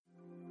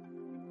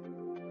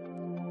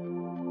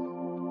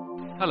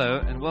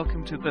Hello and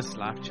welcome to this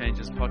Life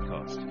Changes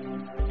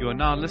podcast. You are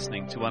now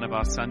listening to one of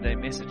our Sunday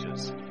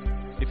messages.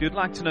 If you'd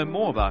like to know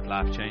more about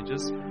Life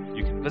Changes,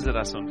 you can visit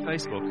us on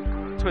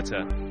Facebook,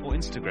 Twitter, or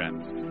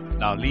Instagram.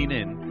 Now lean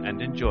in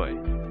and enjoy.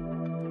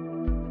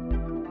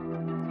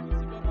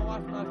 My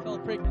wife and I fell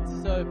pregnant,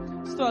 so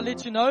just thought I'd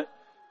let you know.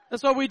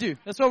 That's what we do.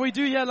 That's what we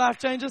do here at Life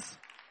Changes.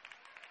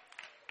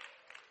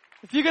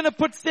 If you're going to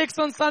put sex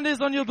on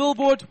Sundays on your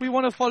billboard, we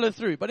want to follow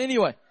through. But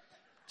anyway,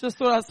 just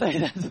thought I'd say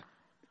that.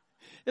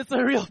 It's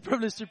a real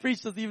privilege to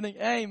preach this evening.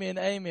 Amen,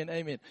 amen,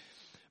 amen.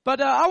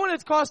 But I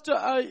wanted to cast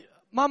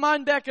my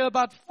mind back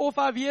about 4 or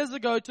 5 years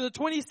ago to the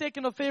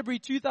 22nd of February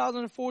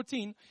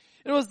 2014.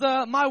 It was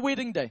my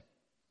wedding day.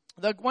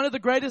 One of the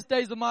greatest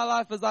days of my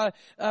life as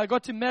I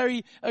got to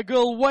marry a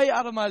girl way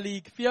out of my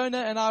league. Fiona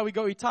and I,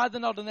 we tied the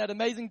knot on that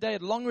amazing day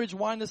at Longridge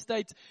Wine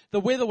Estate. The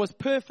weather was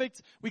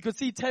perfect. We could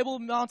see Table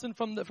Mountain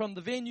from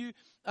the venue.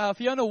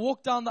 Fiona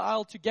walked down the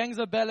aisle to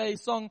Gangster Ballet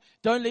song,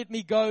 Don't Let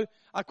Me Go.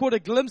 I caught a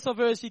glimpse of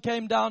her as she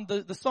came down.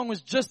 The song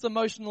was just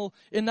emotional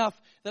enough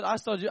that I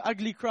started to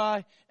ugly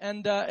cry,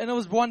 and it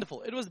was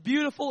wonderful. It was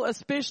beautiful, a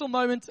special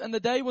moment, and the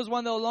day was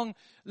one that will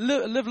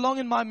live long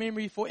in my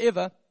memory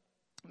forever.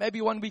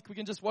 Maybe one week we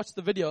can just watch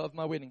the video of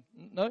my wedding.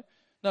 No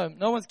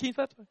one's keen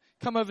for that?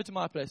 Come over to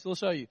my place. We'll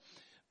show you.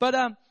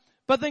 But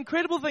the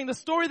incredible thing, the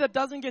story that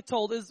doesn't get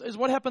told is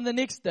what happened the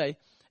next day.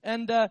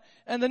 And the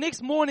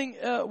next morning,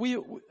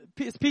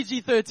 it's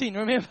PG-13,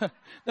 remember?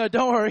 No,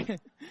 don't worry.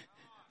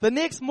 The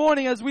next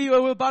morning, as we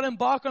were about to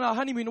embark on our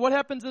honeymoon, what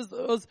happens is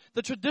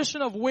the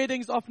tradition of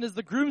weddings often is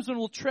the groomsman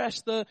will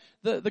trash the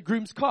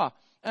groom's car.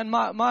 And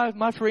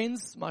my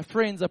friends,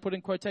 I put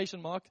in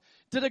quotation mark,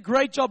 did a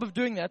great job of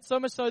doing that. So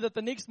much so that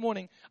the next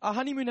morning, our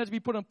honeymoon had to be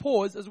put on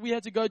pause as we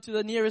had to go to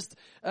the nearest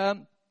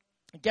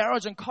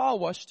garage and car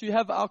wash to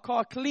have our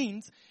car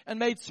cleaned and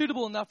made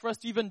suitable enough for us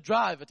to even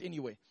drive it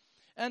anywhere.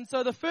 And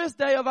so the first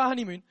day of our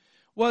honeymoon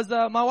was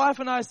my wife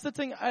and I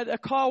sitting at a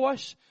car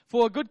wash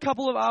for a good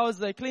couple of hours.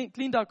 They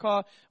cleaned our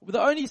car.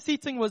 The only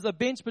seating was a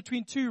bench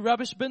between 2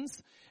 rubbish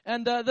bins.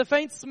 And the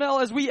faint smell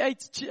as we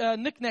ate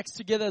knickknacks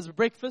together as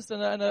breakfast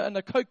and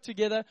a Coke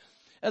together,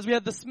 as we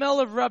had the smell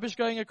of rubbish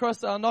going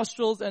across our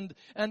nostrils and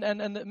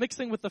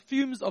mixing with the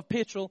fumes of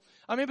petrol,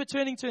 I remember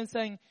turning to her and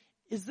saying,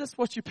 is this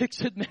what you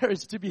pictured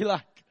marriage to be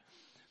like?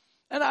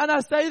 And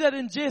I say that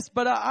in jest,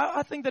 but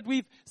I think that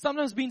we've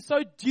sometimes been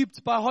so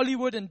duped by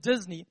Hollywood and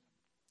Disney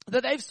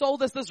that they've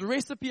sold us this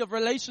recipe of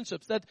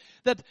relationships,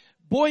 that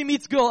boy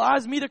meets girl,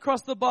 eyes meet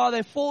across the bar,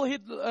 they fall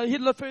head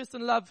first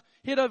in love,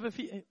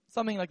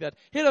 something like that.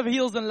 Head over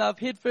heels in love,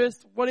 head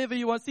first, whatever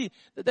you want to see.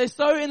 They're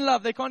so in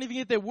love, they can't even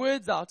get their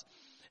words out.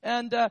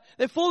 And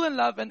they fall in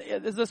love, and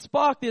there's a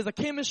spark, there's a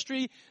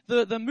chemistry,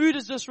 the mood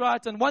is just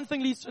right, and one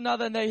thing leads to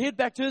another, and they head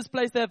back to his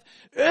place. They have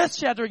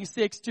earth-shattering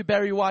sex to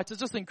Barry White. It's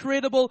just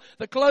incredible.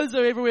 The clothes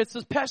are everywhere. It's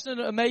just passionate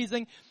and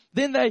amazing.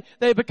 Then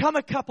they become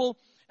a couple,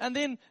 and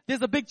then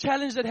there's a big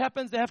challenge that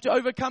happens. They have to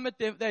overcome it.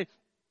 They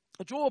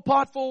draw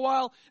apart for a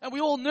while, and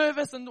we're all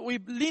nervous, and we're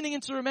leaning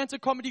into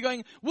romantic comedy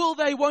going, will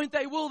they, won't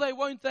they, will they,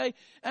 won't they?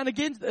 And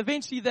again,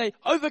 eventually they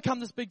overcome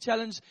this big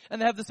challenge, and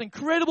they have this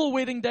incredible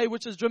wedding day,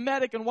 which is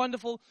dramatic and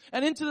wonderful,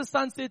 and into the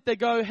sunset they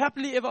go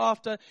happily ever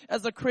after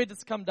as the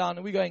credits come down,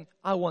 and we're going,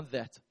 I want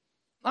that.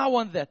 I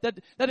want that.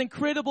 That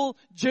incredible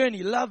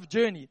journey, love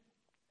journey.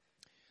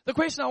 The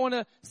question I want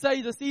to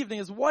say this evening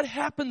is, what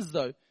happens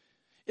though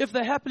if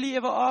the happily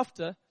ever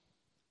after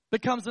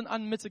becomes an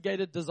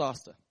unmitigated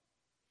disaster?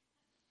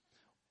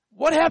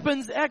 What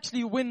happens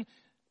actually when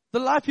the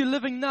life you're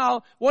living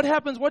now, what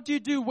happens, what do you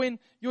do when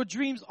your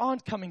dreams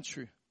aren't coming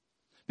true?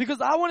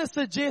 Because I want to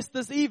suggest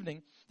this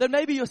evening that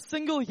maybe you're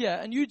single here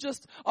and you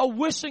just are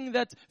wishing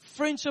that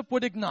friendship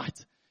would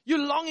ignite.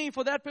 You're longing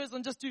for that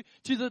person just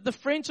to the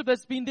friendship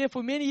that's been there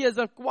for many years.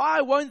 Like,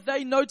 why won't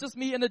they notice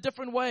me in a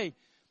different way?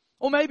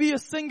 Or maybe you're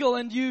single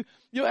and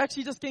you're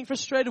actually just getting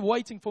frustrated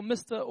waiting for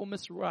Mr. or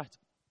Miss Right.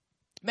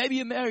 Maybe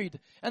you're married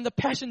and the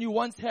passion you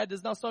once had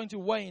is now starting to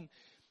wane,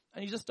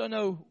 and you just don't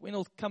know when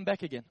it'll come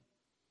back again.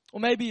 Or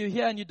maybe you're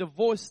here and you're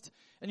divorced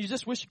and you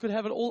just wish you could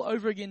have it all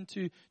over again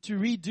to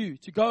redo,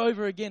 to go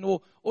over again. Or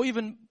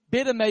even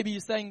better, maybe you're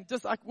saying,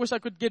 I wish I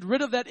could get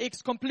rid of that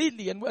ex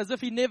completely, and as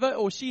if he never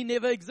or she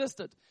never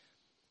existed.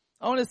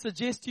 I want to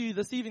suggest to you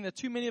this evening that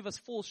too many of us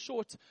fall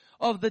short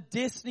of the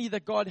destiny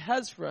that God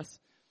has for us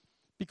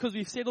because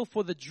we've settled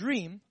for the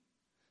dream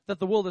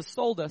that the world has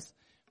sold us,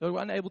 but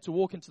we're unable to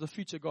walk into the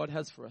future God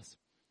has for us.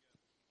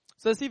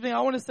 So this evening, I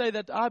want to say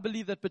that I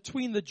believe that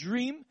between the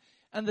dream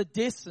and the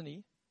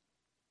destiny,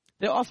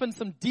 there are often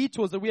some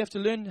detours that we have to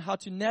learn how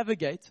to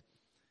navigate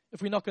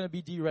if we're not going to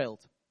be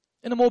derailed.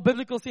 In a more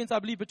biblical sense, I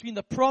believe between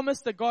the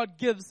promise that God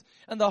gives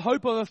and the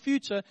hope of a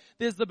future,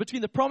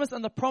 between the promise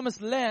and the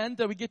promised land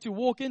that we get to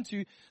walk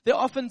into, there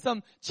are often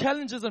some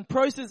challenges and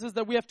processes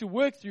that we have to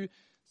work through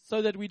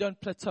so that we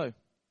don't plateau.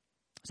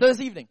 So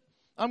this evening,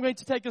 I'm going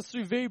to take us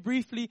through very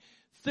briefly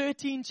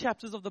 13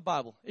 chapters of the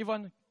Bible.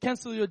 Everyone,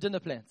 cancel your dinner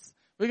plans.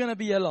 We're going to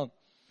be here long.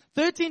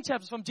 13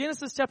 chapters from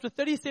Genesis chapter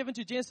 37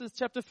 to Genesis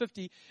chapter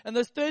 50. And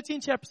those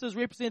 13 chapters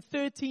represent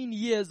 13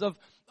 years of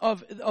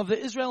the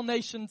Israel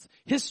nation's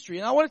history.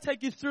 And I want to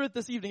take you through it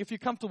this evening if you're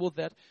comfortable with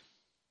that.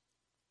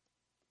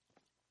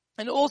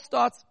 And it all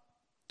starts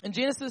in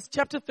Genesis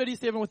chapter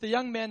 37 with a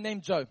young man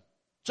named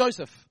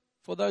Joseph,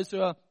 for those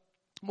who are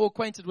more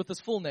acquainted with his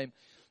full name.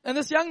 And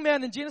this young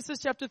man in Genesis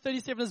chapter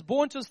 37 is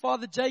born to his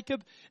father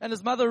Jacob and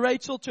his mother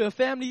Rachel, to a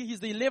family. He's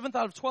the 11th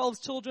out of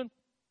 12 children.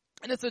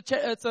 And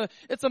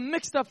it's a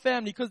mixed up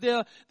family because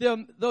there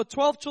are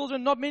 12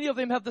 children. Not many of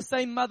them have the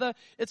same mother.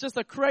 It's just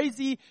a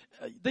crazy,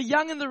 the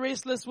young and the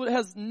restless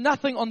has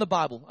nothing on the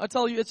Bible. I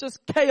tell you, it's just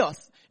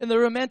chaos in the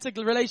romantic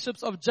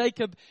relationships of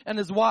Jacob and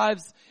his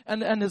wives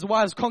and his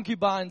wives'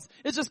 concubines.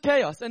 It's just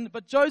chaos.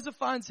 But Joseph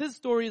finds his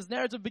story, his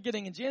narrative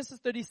beginning in Genesis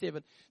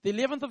 37, the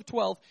 11th of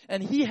 12,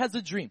 and he has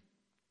a dream.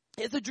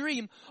 He has a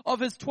dream of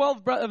his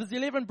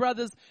 11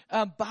 brothers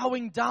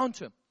bowing down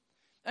to him.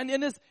 And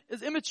in his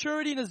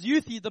immaturity and his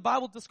youth, the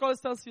Bible, the scholars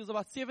tell us he was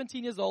about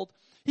 17 years old.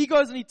 He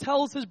goes and he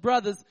tells his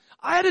brothers,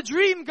 I had a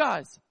dream,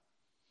 guys.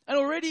 And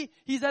already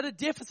he's at a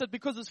deficit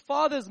because his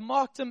father has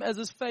marked him as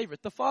his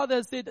favorite. The father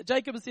has said,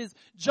 Jacob says,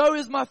 Joe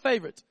is my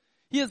favorite.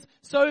 He has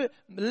so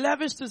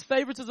lavished his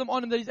favoritism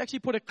on him that he's actually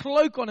put a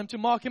cloak on him to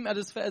mark him as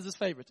his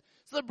favorite.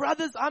 So the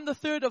brothers, I'm the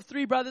third of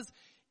 3 brothers.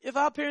 If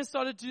our parents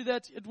started to do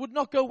that, it would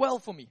not go well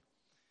for me.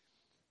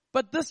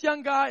 But this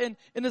young guy,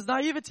 in his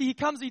naivety, he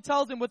comes, he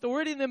tells them, with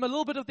already in them a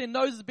little bit of their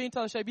noses bent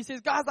out of shape. He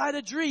says, guys, I had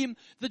a dream.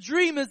 The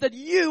dream is that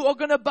you are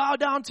going to bow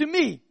down to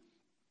me.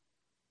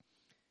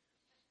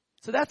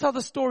 So that's how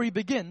the story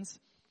begins.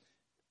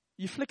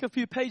 You flick a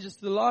few pages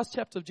to the last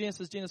chapter of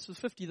Genesis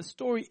 50. The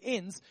story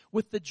ends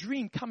with the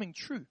dream coming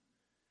true.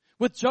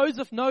 With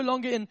Joseph no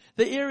longer in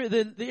the area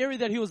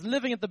that he was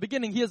living at the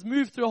beginning, he has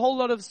moved through a whole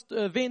lot of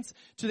events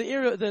to the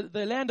area,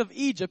 the land of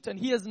Egypt, and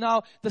he is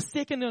now the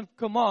second in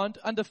command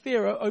under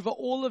Pharaoh over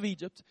all of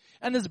Egypt.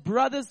 And his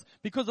brothers,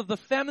 because of the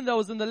famine that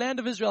was in the land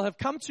of Israel, have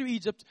come to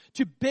Egypt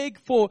to beg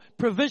for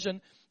provision.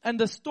 And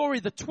the story,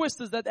 the twist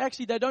is that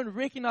actually they don't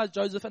recognize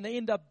Joseph and they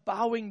end up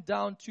bowing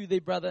down to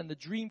their brother, and the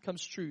dream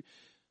comes true.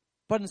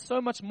 But in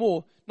so much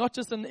more, not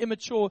just an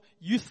immature,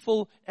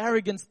 youthful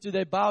arrogance do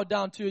they bow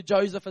down to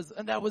Joseph,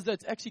 and that was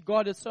it. Actually,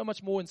 God has so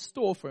much more in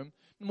store for him,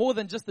 more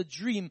than just a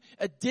dream,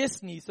 a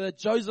destiny, so that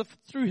Joseph,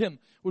 through him,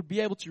 would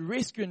be able to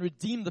rescue and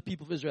redeem the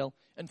people of Israel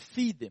and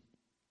feed them.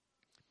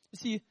 You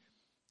see,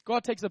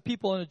 God takes a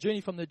people on a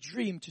journey from the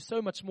dream to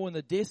so much more in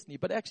the destiny.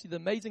 But actually, the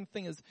amazing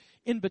thing is,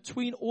 in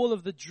between all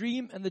of the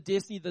dream and the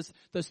destiny,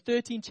 those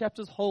 13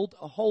 chapters hold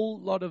a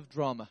whole lot of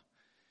drama.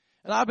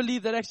 And I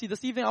believe that actually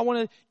this evening I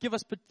want to give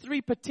us 3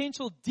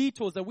 potential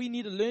detours that we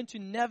need to learn to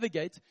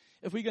navigate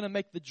if we're going to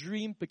make the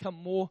dream become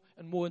more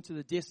and more into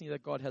the destiny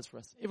that God has for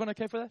us. Everyone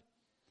okay for that?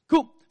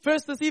 Cool.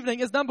 First this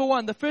evening is number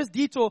 1. The first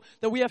detour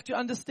that we have to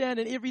understand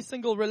in every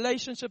single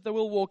relationship that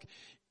we'll walk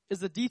is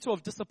the detour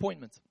of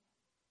disappointment.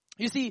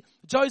 You see,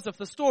 Joseph,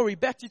 the story,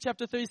 back to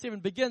chapter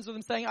 37, begins with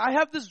him saying, I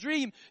have this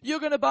dream, you're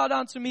going to bow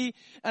down to me.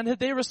 And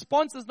their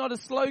response is not a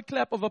slow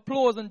clap of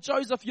applause. And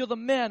Joseph, you're the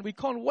man, we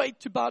can't wait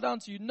to bow down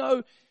to you.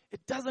 No,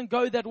 it doesn't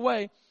go that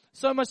way.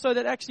 So much so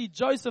that actually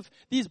Joseph,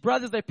 these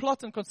brothers, they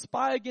plot and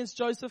conspire against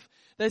Joseph.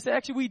 They say,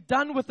 actually, we're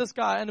done with this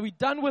guy, and we're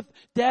done with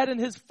Dad and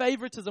his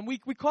favoritism. We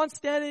can't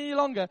stand it any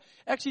longer.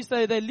 Actually,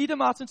 so they lead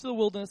him out into the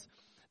wilderness.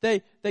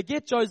 They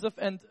get Joseph,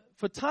 and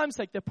for time's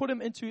sake, they put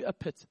him into a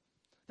pit.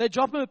 They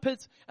drop him in a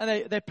pit, and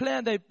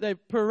they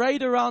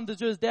parade around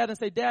his dad and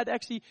say, Dad,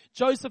 actually,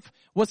 Joseph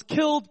was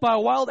killed by a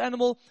wild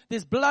animal.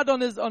 There's blood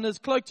on his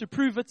cloak to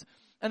prove it.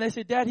 And they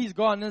say, Dad, he's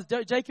gone. And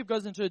Jacob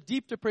goes into a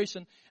deep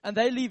depression, and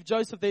they leave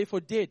Joseph there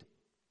for dead.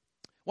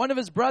 One of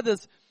his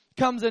brothers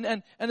comes in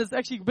and is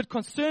actually a bit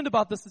concerned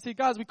about this. They say,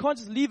 guys, we can't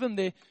just leave him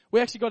there. We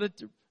actually got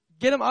to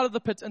get him out of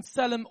the pit and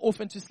sell him off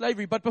into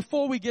slavery. But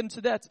before we get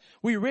into that,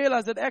 we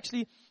realize that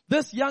actually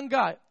this young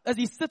guy, as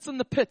he sits in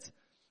the pit,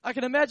 I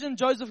can imagine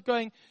Joseph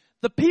going,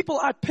 the people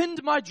I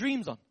pinned my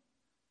dreams on,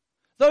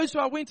 those who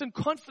I went in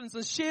confidence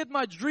and shared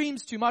my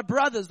dreams to, my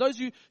brothers, those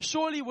who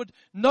surely would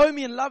know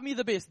me and love me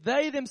the best,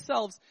 they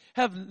themselves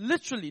have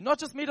literally, not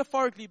just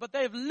metaphorically, but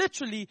they have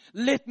literally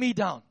let me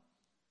down.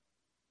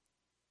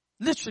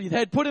 Literally, they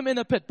had put him in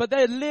a pit, but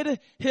they had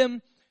let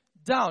him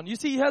down. You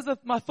see,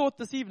 my thought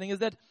this evening is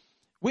that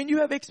when you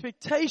have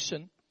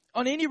expectation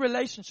on any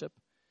relationship,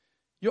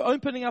 you're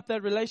opening up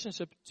that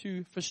relationship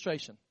to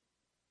frustration.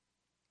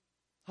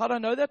 How do I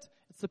know that?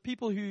 It's the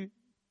people who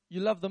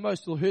you love the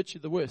most will hurt you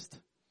the worst.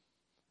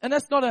 And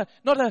that's not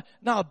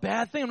a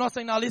bad thing. I'm not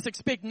saying now let's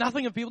expect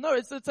nothing of people. No,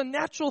 it's a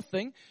natural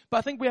thing. But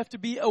I think we have to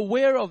be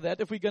aware of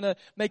that if we're going to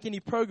make any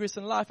progress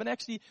in life. And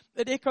actually,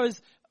 it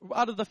echoes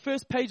out of the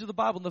first page of the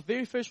Bible, in the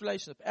very first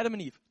relationship, Adam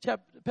and Eve.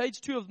 Page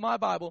 2 of my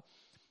Bible.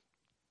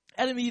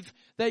 Adam and Eve,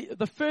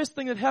 the first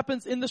thing that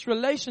happens in this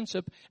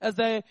relationship as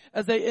they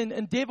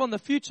endeavor on the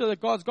future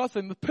that God's got for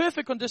them, the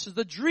perfect conditions,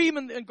 the dream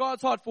in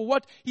God's heart for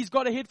what He's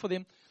got ahead for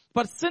them.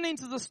 But sin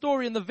enters the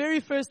story, and the very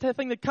first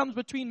thing that comes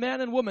between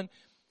man and woman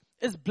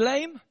is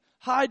blame,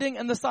 hiding,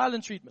 and the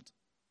silent treatment.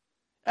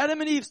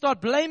 Adam and Eve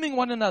start blaming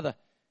one another.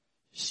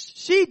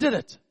 She did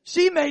it.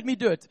 She made me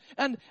do it.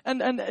 And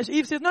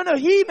Eve says, no,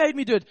 he made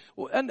me do it.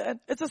 And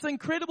it's this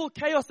incredible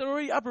chaos that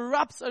already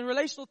erupts, and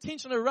relational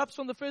tension erupts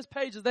from the first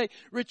pages. They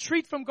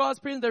retreat from God's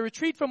presence. They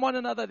retreat from one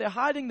another. They're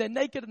hiding. They're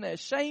naked and they're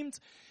ashamed.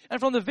 And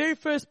from the very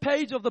first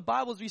page of the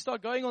Bible, as we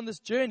start going on this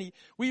journey,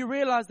 we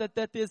realize that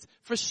there's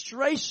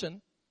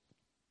frustration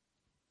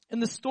in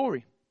the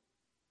story.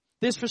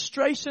 There's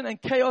frustration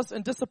and chaos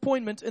and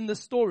disappointment in this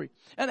story.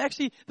 And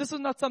actually, this is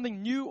not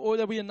something new or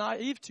that we are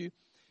naive to.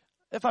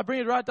 If I bring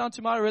it right down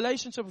to my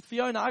relationship with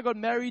Fiona, I got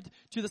married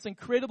to this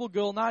incredible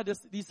girl. Now I have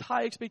these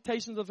high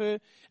expectations of her.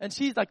 And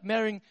she's like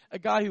marrying a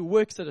guy who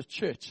works at a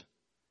church.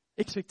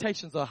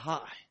 Expectations are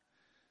high.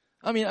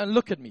 I mean, and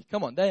look at me.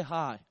 Come on, they're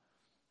high.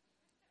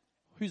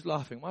 Who's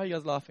laughing? Why are you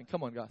guys laughing?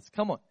 Come on, guys.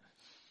 Come on.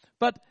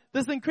 But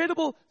this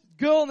incredible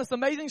girl and this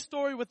amazing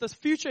story with this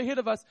future ahead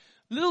of us,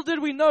 little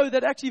did we know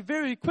that actually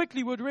very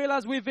quickly we'd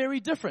realize we're very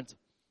different.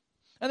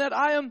 And that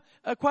I am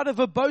quite a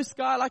verbose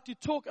guy. I like to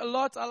talk a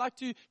lot. I like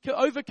to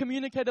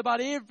over-communicate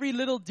about every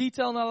little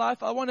detail in my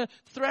life. I want to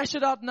thrash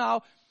it out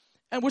now,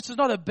 and which is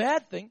not a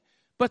bad thing.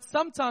 But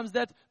sometimes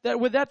that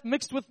with that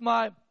mixed with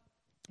my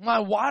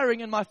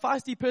wiring and my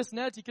feisty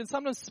personality can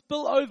sometimes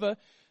spill over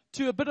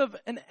to a bit of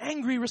an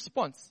angry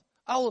response.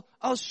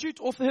 I'll shoot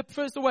off the hip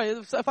first away.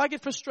 If I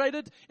get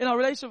frustrated in our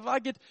relationship, if I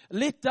get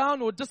let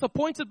down or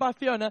disappointed by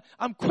Fiona,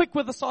 I'm quick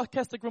with a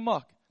sarcastic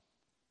remark.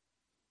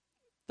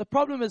 The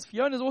problem is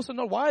Fiona is also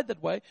not wired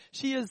that way.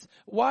 She is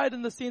wired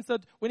in the sense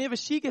that whenever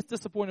she gets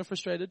disappointed or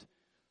frustrated,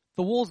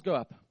 the walls go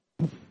up.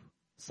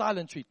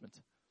 Silent treatment.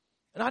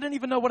 And I don't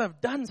even know what I've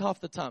done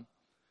half the time.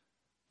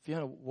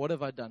 Fiona, what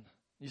have I done?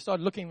 You start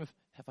looking,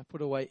 have I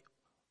put away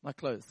my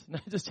clothes? No,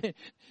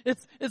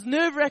 it's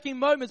nerve-wracking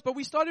moments, but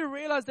we started to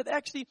realize that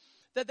actually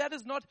that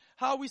is not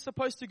how we're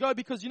supposed to go,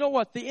 because you know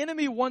what? The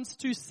enemy wants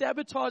to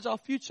sabotage our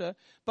future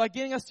by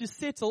getting us to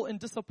settle in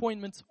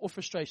disappointment or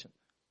frustration.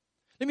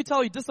 Let me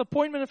tell you,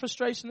 disappointment and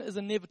frustration is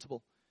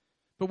inevitable.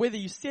 But whether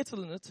you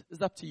settle in it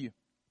is up to you.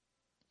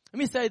 Let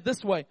me say it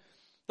this way.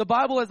 The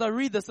Bible, as I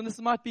read this, and this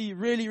might be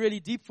really, really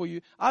deep for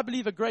you, I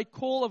believe a great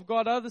call of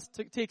God out of this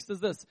text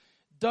is this.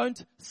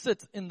 Don't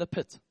sit in the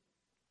pit.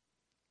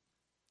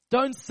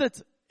 Don't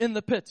sit in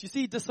the pit. You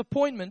see,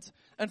 disappointment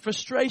and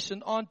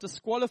frustration aren't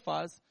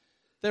disqualifiers.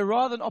 They're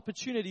rather an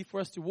opportunity for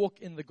us to walk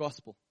in the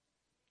gospel.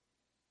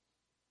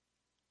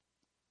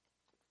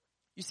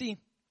 You see,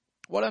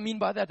 what I mean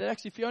by that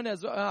actually Fiona,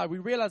 we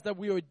realized that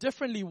we were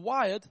differently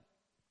wired,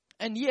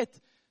 and yet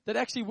that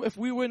actually if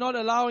we are not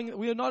allowing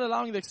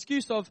the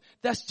excuse of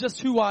that's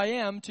just who I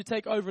am to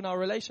take over in our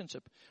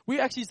relationship. We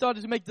actually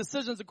started to make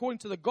decisions according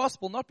to the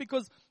gospel, not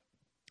because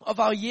of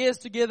our years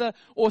together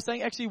or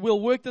saying actually we'll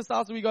work this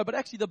out as we go, but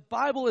actually the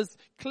Bible is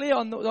clear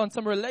on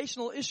some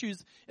relational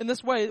issues. In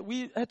this way,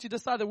 we had to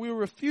decide that we were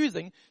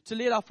refusing to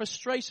let our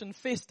frustration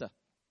fester.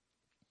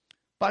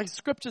 By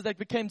scriptures that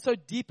became so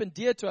deep and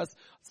dear to us.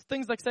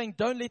 Things like saying,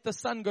 don't let the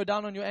sun go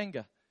down on your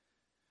anger.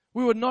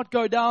 We would not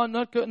go down,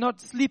 not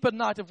sleep at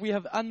night if we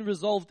have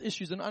unresolved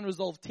issues and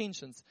unresolved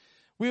tensions.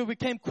 We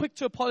became quick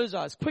to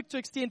apologize, quick to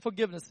extend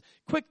forgiveness,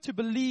 quick to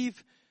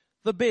believe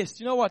the best.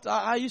 You know what?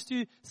 I used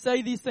to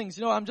say these things.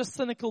 You know, I'm just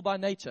cynical by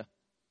nature.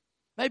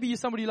 Maybe you're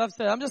somebody who loves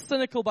to say, I'm just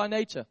cynical by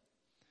nature.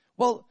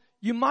 Well,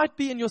 you might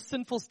be in your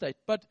sinful state,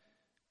 but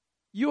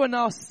you are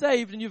now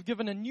saved and you've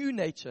given a new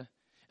nature.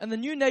 And the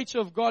new nature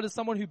of God is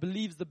someone who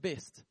believes the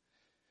best.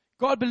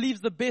 God believes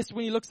the best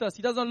when He looks at us.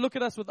 He doesn't look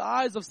at us with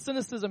eyes of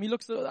cynicism. He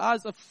looks with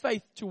eyes of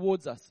faith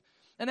towards us.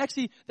 And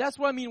actually, that's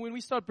what I mean when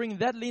we start bringing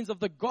that lens of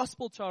the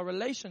gospel to our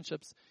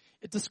relationships.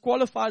 It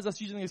disqualifies us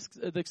using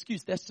the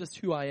excuse, that's just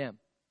who I am.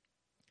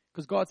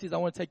 Because God says, I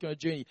want to take you on a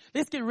journey.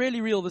 Let's get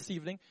really real this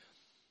evening.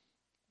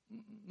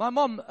 My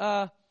mom,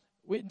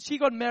 when she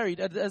got married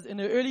in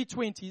her early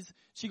 20s,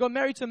 she got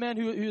married to a man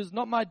who is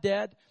not my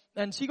dad.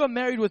 And she got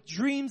married with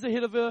dreams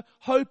ahead of her,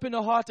 hope in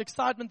her heart,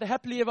 excitement, the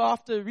happily ever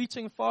after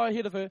reaching far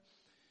ahead of her.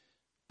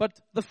 But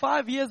the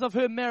 5 years of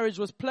her marriage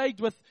was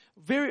plagued with,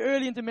 very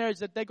early into marriage,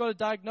 that they got a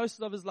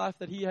diagnosis of his life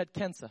that he had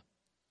cancer.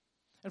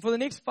 And for the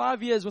next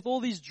 5 years, with all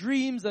these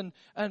dreams and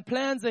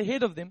plans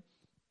ahead of them,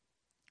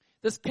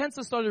 this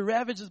cancer started to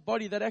ravage his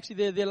body, that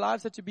actually their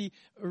lives had to be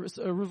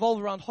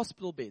revolve around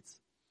hospital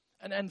beds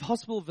and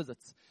hospital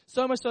visits.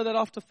 So much so that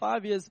after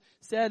 5 years,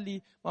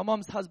 sadly, my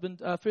mom's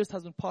first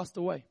husband passed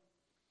away.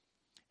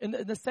 In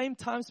the same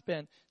time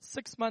span,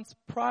 6 months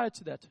prior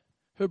to that,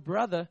 her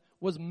brother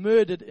was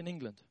murdered in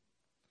England.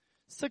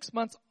 6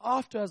 months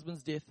after her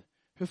husband's death,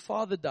 her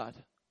father died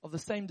of the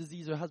same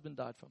disease her husband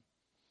died from.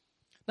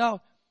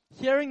 Now,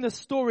 hearing this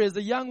story as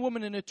a young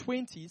woman in her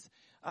 20s,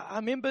 I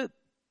remember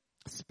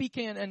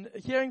speaking and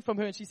hearing from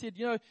her, and she said,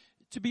 you know,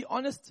 to be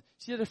honest,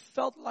 she said, it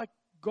felt like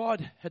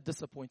God had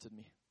disappointed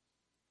me.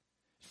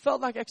 It felt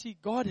like actually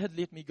God had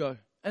let me go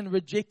and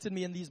rejected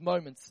me in these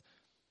moments.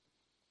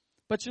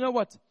 But you know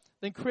what?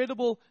 The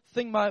incredible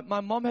thing, my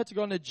mom had to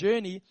go on a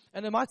journey,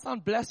 and it might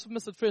sound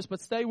blasphemous at first, but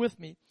stay with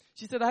me.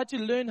 She said, I had to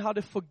learn how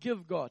to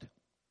forgive God.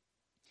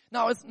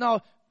 Now,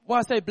 why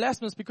I say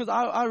blasphemous, because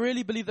I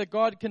really believe that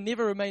God can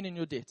never remain in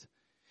your debt.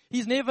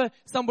 He's never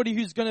somebody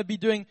who's going to be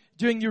doing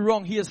you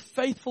wrong. He is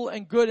faithful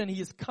and good, and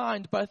He is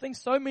kind. But I think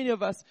so many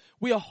of us,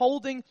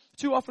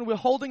 too often we're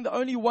holding the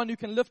only one who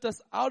can lift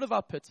us out of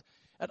our pit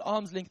at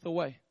arm's length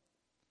away.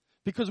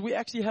 Because we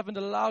actually haven't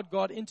allowed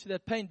God into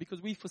that pain,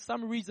 because we for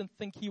some reason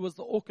think He was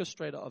the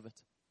orchestrator of it.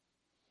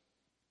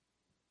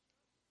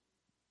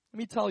 Let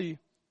me tell you,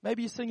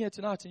 maybe you're sitting here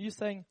tonight and you're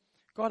saying,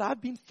 God,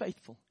 I've been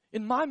faithful.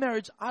 In my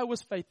marriage, I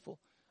was faithful.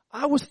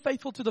 I was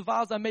faithful to the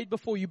vows I made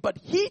before you, but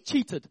he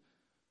cheated.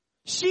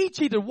 She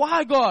cheated.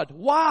 Why, God?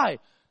 Why?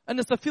 And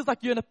it feels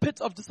like you're in a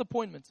pit of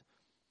disappointment.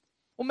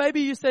 Or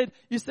maybe you're saying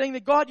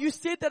that, God, you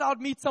said that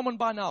I'd meet someone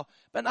by now.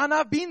 And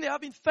I've been there.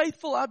 I've been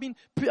faithful. I've been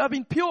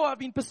pure. I've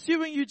been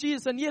pursuing you,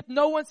 Jesus. And yet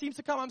no one seems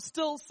to come. I'm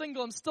still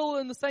single. I'm still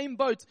in the same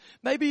boat.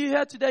 Maybe you're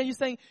here today and you're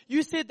saying,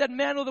 you said that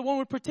man or the woman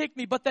would protect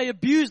me, but they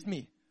abused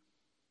me.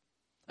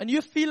 And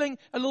you're feeling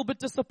a little bit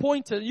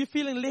disappointed. And you're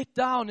feeling let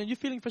down. And you're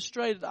feeling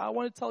frustrated. I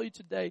want to tell you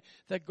today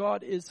that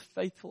God is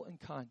faithful and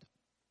kind.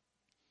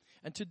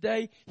 And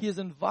today, He is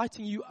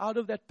inviting you out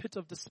of that pit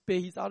of despair.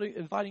 He's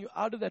inviting you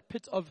out of that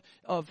pit of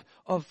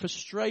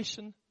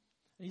frustration.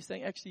 And He's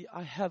saying, actually,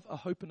 I have a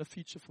hope and a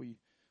future for you.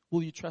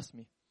 Will you trust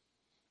me?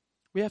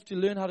 We have to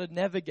learn how to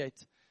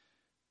navigate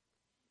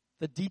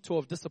the detour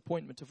of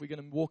disappointment if we're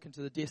going to walk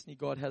into the destiny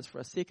God has for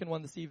us. Second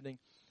one this evening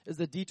is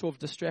the detour of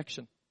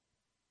distraction.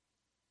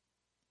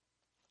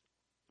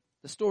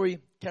 The story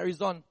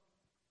carries on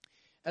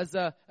as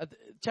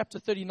chapter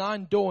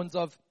 39 dawns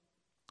of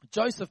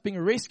Joseph being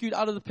rescued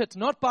out of the pit,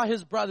 not by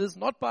his brothers,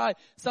 not by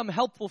some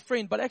helpful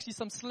friend, but actually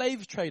some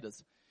slave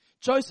traders.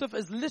 Joseph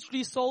is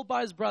literally sold by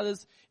his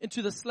brothers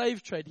into the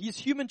slave trade. He's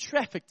human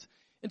trafficked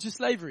into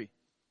slavery.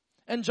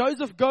 And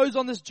Joseph goes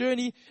on this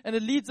journey, and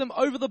it leads him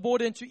over the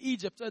border into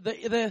Egypt,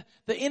 the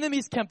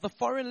enemy's camp, the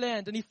foreign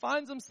land. And he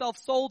finds himself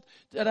sold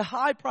at a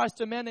high price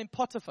to a man named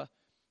Potiphar,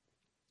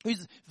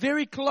 who's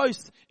very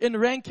close in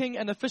ranking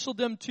and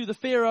officialdom to the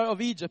Pharaoh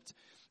of Egypt.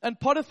 And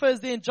Potiphar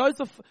is there, and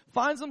Joseph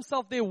finds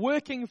himself there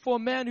working for a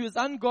man who is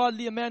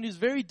ungodly, a man who's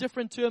very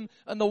different to him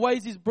and the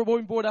ways he's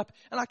been brought up.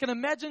 And I can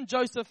imagine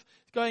Joseph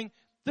going,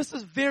 this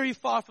is very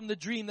far from the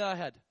dream that I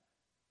had.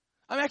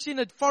 I'm actually in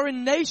a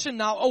foreign nation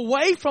now,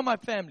 away from my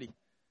family.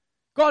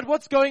 God,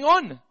 what's going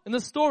on in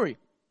this story?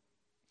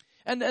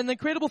 And the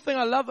incredible thing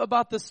I love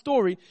about this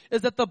story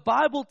is that the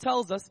Bible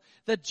tells us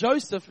that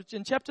Joseph,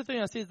 in chapter 3,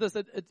 it says this,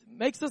 it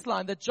makes this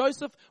line, that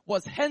Joseph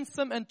was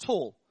handsome and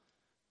tall.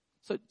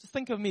 So just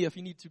think of me if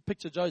you need to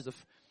picture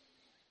Joseph.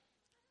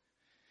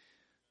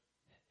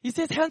 He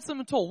says handsome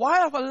and tall. Why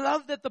I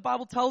love that the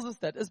Bible tells us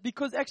that is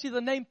because actually the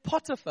name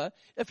Potiphar,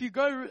 if you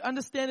go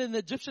understand it in the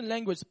Egyptian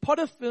language,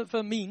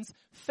 Potiphar means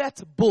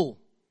fat bull.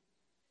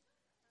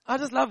 I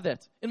just love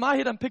that. In my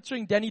head, I'm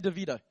picturing Danny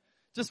DeVito,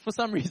 just for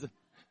some reason.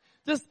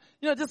 Just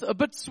a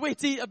bit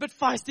sweaty, a bit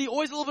feisty,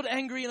 always a little bit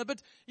angry,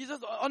 and he's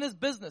just on his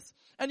business.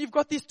 And you've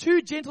got these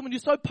two gentlemen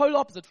who's so polar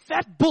opposite,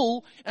 fat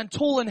bull and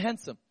tall and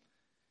handsome.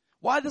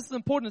 Why this is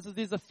important is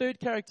there's a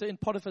third character in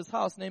Potiphar's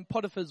house named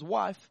Potiphar's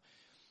wife.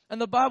 And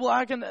the Bible,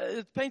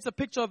 it paints a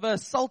picture of a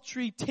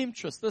sultry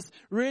temptress, this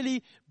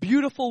really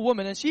beautiful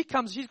woman. And she's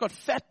got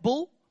fat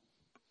bull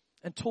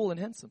and tall and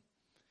handsome.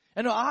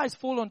 And her eyes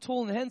fall on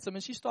tall and handsome,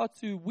 and she starts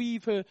to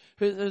weave her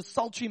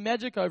sultry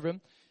magic over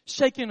him,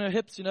 shaking her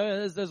hips,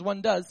 as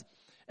one does,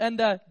 and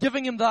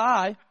giving him the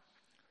eye.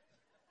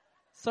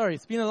 Sorry,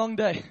 it's been a long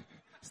day.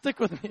 Stick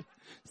with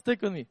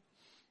me.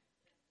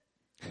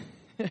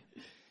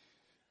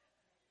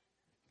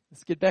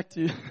 Let's get back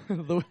to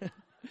the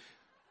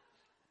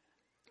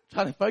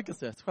trying to focus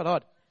there. It's quite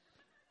hard.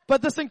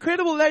 But this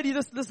incredible lady,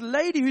 this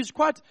lady who's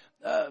quite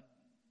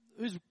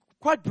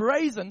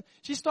brazen,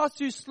 she starts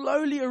to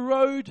slowly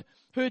erode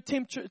her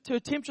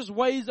temptress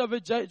ways over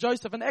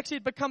Joseph. And actually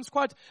it becomes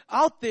quite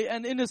out there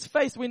and in his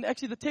face when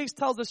actually the text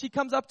tells us she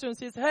comes up to him and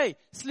says, hey,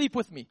 sleep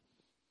with me.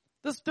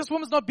 This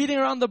woman's not beating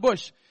around the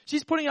bush.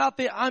 She's putting out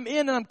there, I'm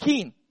in and I'm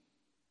keen.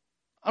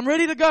 I'm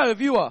ready to go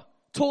if you are.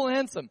 Tall and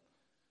handsome.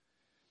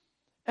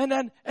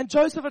 And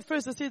Joseph at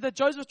first, it says that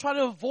Joseph was trying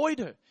to avoid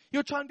her. He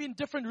was trying to be in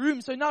different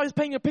rooms. So now he's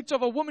painting a picture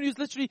of a woman who's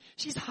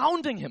she's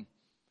hounding him.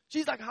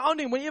 She's like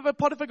hounding him. Whenever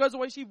Potiphar goes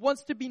away, she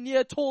wants to be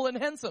near, tall and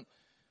handsome.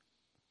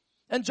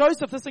 And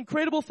Joseph, this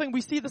incredible thing,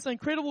 we see this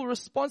incredible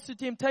response to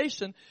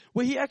temptation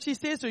where he actually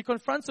says to her, he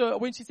confronts her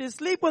when she says,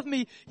 sleep with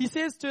me. He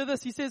says to her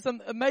this, he says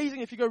something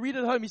amazing. If you go read it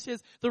at home, he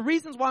says, the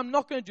reasons why I'm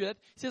not going to do that,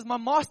 he says, my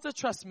master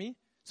trusts me.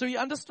 So he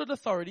understood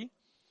authority.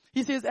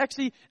 He says,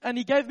 actually, and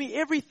he gave me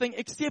everything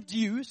except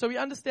you. So he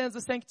understands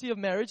the sanctity of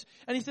marriage.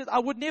 And he says, I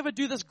would never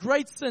do this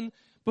great sin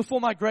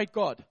before my great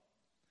God.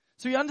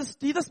 So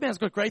this man's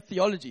got great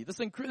theology. This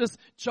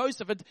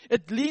Joseph,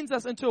 it leads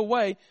us into a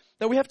way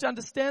that we have to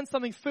understand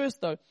something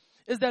first, though,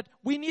 is that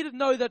we need to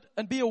know that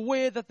and be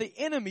aware that the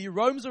enemy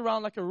roams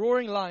around like a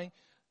roaring lion,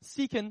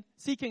 seeking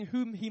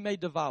whom he may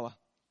devour.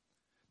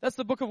 That's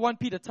the book of 1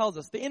 Peter tells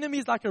us. The enemy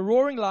is like a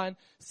roaring lion,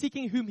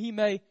 seeking whom he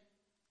may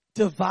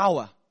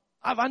devour.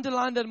 I've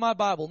underlined that in my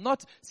Bible.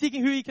 Not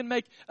seeking who he can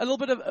make a little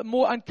bit of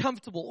more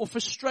uncomfortable or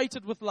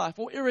frustrated with life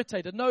or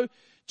irritated. No,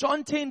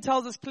 John 10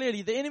 tells us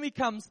clearly the enemy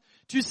comes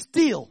to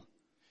steal,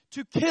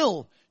 to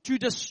kill, to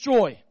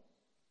destroy.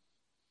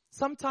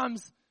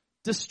 Sometimes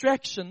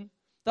distraction,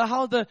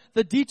 the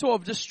detour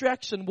of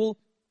distraction will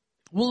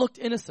look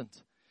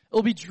innocent.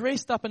 It'll be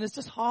dressed up and it's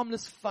just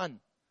harmless fun.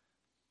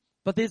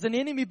 But there's an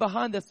enemy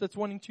behind us that's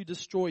wanting to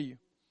destroy you.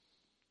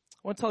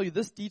 I want to tell you,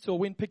 this detour,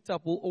 when picked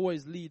up, will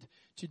always lead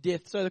to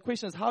death. So the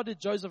question is, how did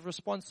Joseph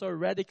respond so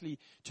radically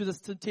to this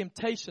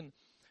temptation?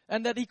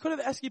 And that he could have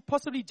actually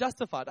possibly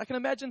justified. I can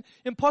imagine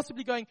him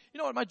possibly going, you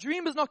know what, my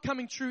dream is not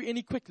coming true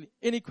any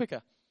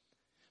quicker.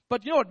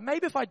 But you know what,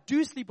 maybe if I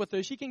do sleep with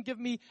her, she can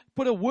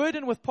put a word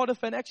in with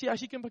Potiphar, and actually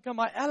she can become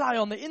my ally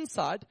on the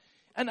inside,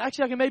 and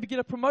actually I can maybe get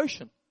a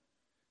promotion.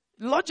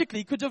 Logically,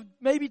 he could have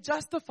maybe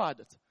justified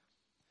it.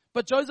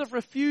 But Joseph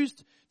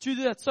refused to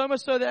do that, so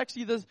much so that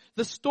actually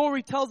the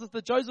story tells us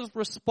that Joseph's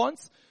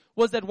response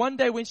was that one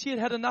day when she had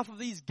had enough of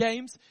these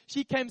games,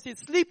 she came and said,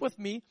 sleep with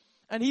me,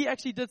 and he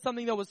actually did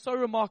something that was so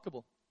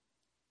remarkable.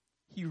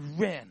 He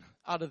ran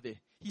out of there.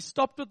 He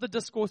stopped with the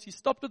discourse, he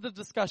stopped with the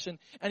discussion,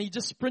 and he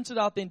just sprinted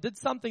out there and did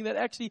something that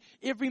actually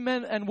every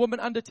man and woman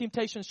under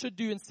temptation should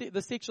do in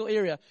the sexual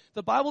area.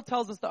 The Bible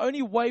tells us the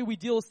only way we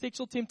deal with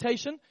sexual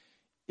temptation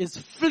is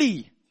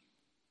flee.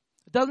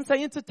 It doesn't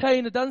say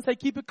entertain, it doesn't say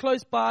keep it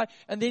close by,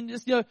 and then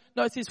just, no,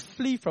 it says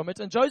flee from it.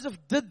 And Joseph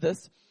did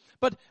this.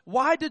 But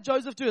why did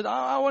Joseph do it?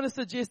 I want to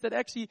suggest that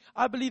actually,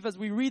 I believe as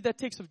we read that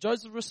text of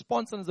Joseph's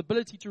response and his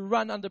ability to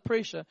run under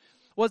pressure,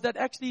 was that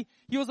actually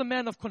he was a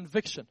man of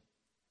conviction.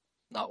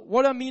 Now,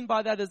 what I mean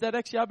by that is that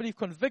actually I believe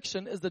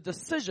conviction is the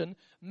decision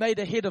made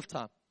ahead of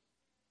time.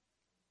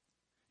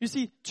 You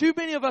see, too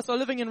many of us are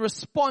living in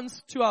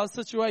response to our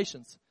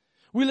situations.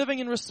 We're living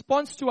in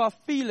response to our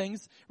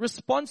feelings,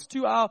 response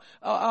to our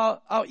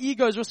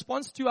egos,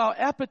 response to our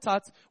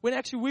appetites, when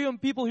actually we are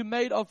people who are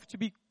made to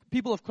be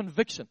people of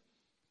conviction.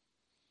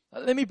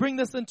 Let me bring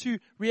this into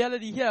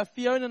reality here.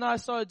 Fiona and I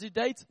started to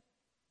date.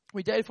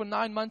 We dated for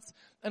 9 months,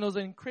 and it was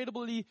an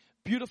incredibly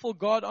beautiful,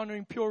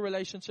 God-honoring, pure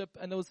relationship,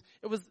 and it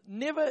was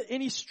never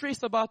any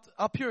stress about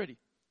our purity.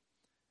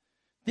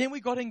 Then we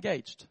got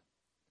engaged.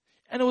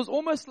 And it was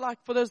almost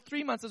like for those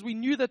 3 months, as we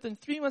knew that in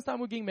 3 months' time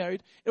we're getting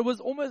married,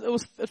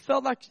 it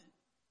felt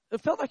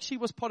like she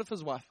was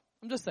Potiphar's wife.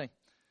 I'm just saying.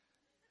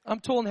 I'm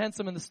tall and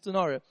handsome in this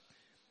scenario.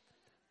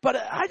 But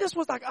I just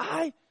was like,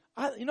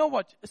 you know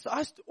what? So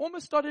I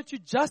almost started to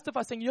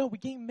justify saying, we're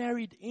getting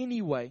married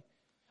anyway.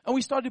 And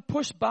we started to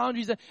push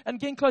boundaries and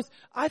getting close.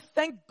 I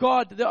thank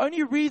God the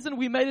only reason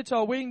we made it to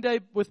our wedding day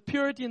with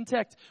purity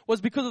intact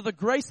was because of the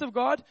grace of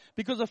God,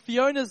 because of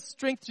Fiona's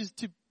strength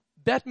to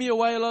bat me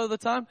away a lot of the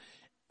time.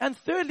 And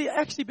thirdly,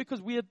 actually,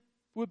 because we've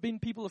been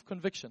people of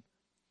conviction.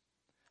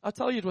 I'll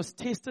tell you, it was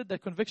tested,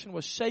 that conviction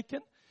was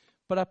shaken,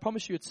 but I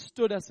promise you it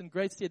stood us in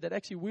great stead that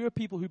actually we were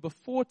people who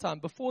before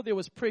there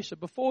was pressure,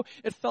 before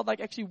it felt like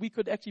actually we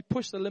could actually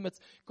push the limits,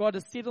 God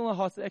has said in our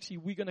hearts that actually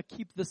we're going to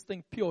keep this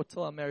thing pure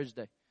till our marriage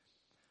day.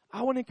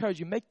 I want to encourage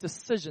you, make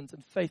decisions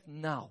in faith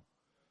now.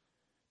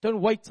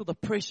 Don't wait till the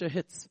pressure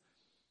hits.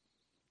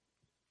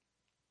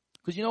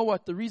 Because you know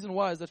what? The reason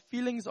why is that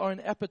feelings are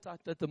an appetite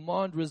that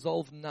demand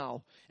resolve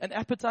now. An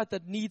appetite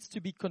that needs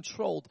to be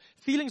controlled.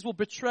 Feelings will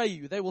betray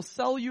you. They will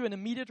sell you an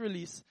immediate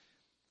release,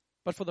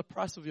 but for the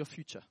price of your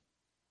future.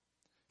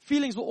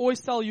 Feelings will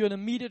always sell you an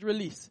immediate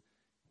release.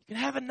 You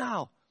can have it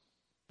now,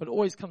 but it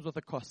always comes with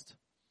a cost.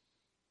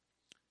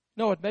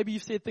 You know what? Maybe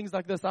you've said things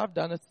like this. I've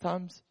done it at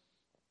times.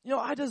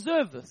 I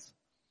deserve this.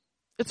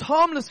 It's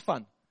harmless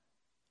fun.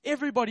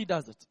 Everybody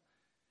does it.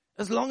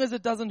 As long as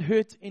it doesn't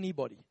hurt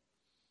anybody.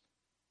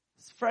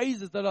 It's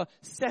phrases that are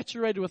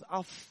saturated with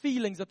our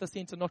feelings at the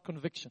center, not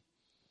conviction.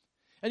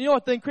 And you know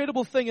what? The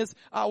incredible thing is,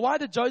 why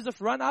did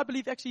Joseph run? I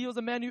believe actually he was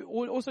a man who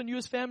also knew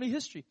his family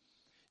history.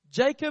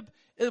 Jacob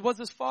was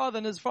his father,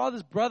 and his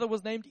father's brother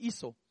was named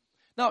Esau.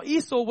 Now,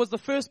 Esau was the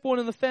firstborn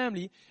in the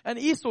family, and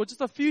Esau, just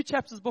a few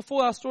chapters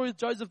before our story of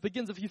Joseph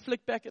begins, if you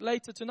flick back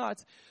later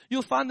tonight,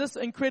 you'll find this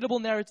incredible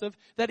narrative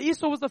that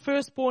Esau was the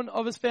firstborn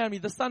of his family.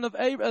 The son of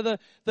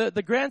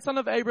the grandson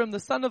of Abraham, the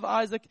son of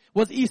Isaac,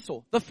 was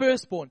Esau, the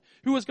firstborn,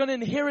 who was going to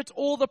inherit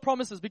all the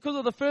promises. Because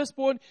of the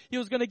firstborn, he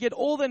was going to get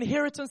all the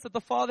inheritance that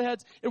the father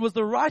had. It was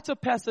the rite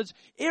of passage.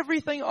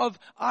 Everything of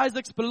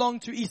Isaac's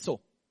belonged to Esau.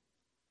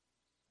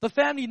 The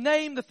family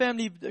name, the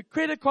family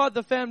credit card,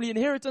 the family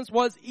inheritance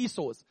was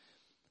Esau's.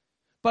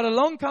 But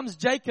along comes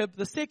Jacob,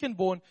 the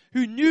secondborn,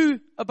 who knew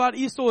about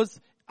Esau's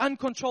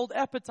uncontrolled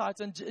appetites.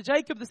 And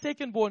Jacob, the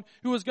secondborn,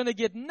 who was going to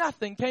get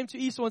nothing, came to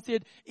Esau and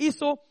said,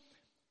 Esau,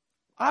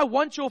 I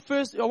want your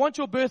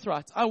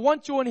birthright. I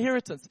want your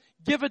inheritance.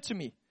 Give it to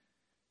me.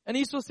 And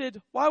Esau said,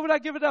 why would I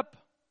give it up?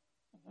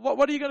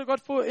 What are you going to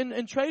got for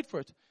in trade for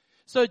it?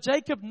 So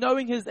Jacob,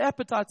 knowing his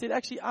appetite, said,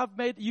 actually, I've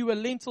made you a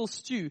lentil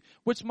stew,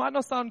 which might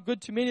not sound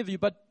good to many of you,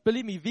 but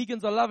believe me,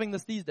 vegans are loving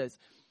this these days.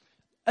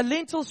 A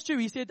lentil stew.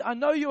 He said, I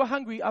know you are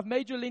hungry. I've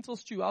made you a lentil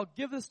stew. I'll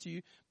give this to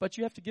you, but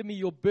you have to give me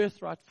your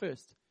birthright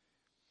first.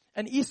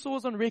 And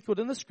Esau's on record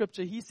in the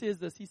scripture. He says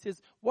this. He says,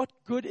 what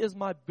good is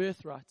my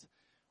birthright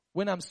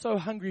when I'm so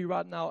hungry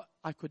right now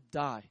I could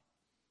die?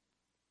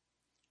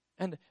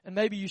 And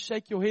maybe you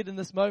shake your head in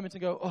this moment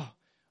and go, oh,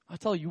 I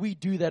tell you, we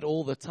do that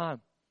all the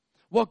time.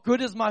 What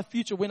good is my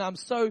future when I'm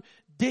so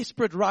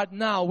desperate right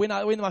now, when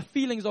my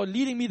feelings are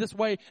leading me this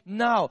way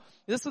now?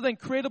 This is the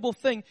incredible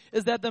thing,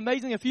 is that the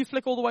amazing, if you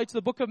flick all the way to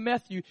the book of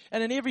Matthew,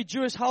 and in every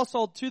Jewish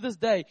household to this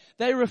day,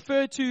 they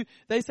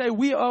say,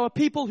 we are a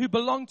people who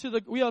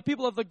we are a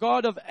people of the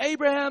God of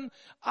Abraham,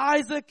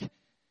 Isaac,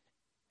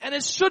 and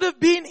it should have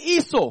been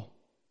Esau.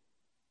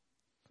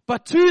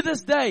 But to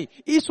this day,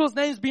 Esau's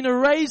name's been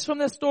erased from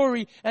their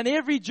story, and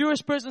every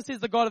Jewish person says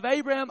the God of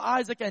Abraham,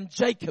 Isaac, and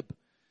Jacob,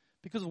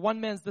 because of one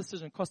man's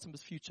decision cost him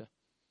his future.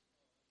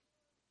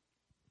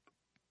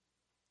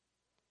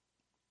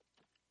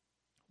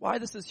 Why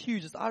this is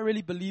huge is I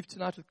really believe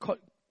tonight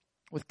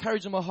with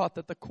courage in my heart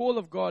that the call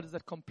of God is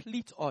at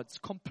complete odds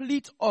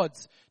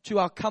to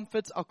our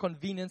comfort, our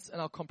convenience,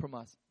 and our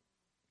compromise.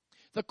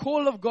 The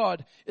call of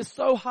God is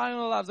so high on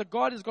our lives that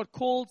God has got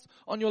calls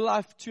on your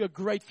life to a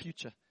great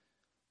future.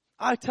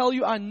 I tell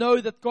you, I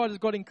know that God has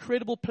got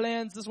incredible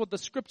plans. This is what the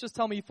scriptures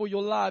tell me for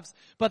your lives.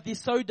 But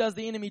so does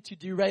the enemy to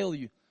derail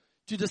you,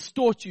 to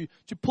distort you,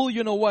 to pull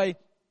you in a way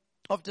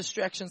of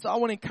distractions. So I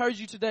want to encourage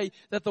you today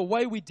that the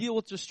way we deal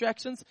with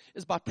distractions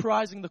is by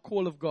prizing the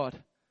call of God.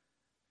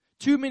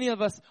 Too many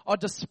of us are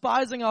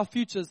despising our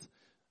futures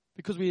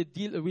because we're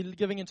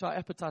giving into our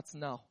appetites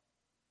now.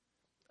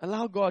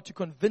 Allow God to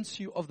convince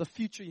you of the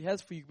future He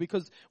has for you,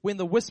 because when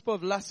the whisper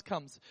of lust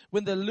comes,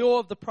 when the lure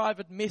of the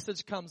private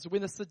message comes,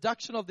 when the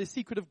seduction of the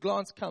secretive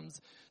glance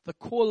comes, the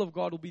call of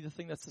God will be the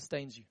thing that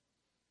sustains you.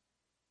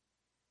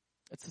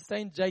 It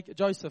sustained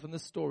Joseph in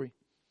this story.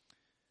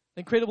 The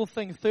incredible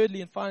thing,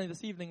 thirdly and finally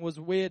this evening, was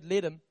where it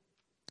led him.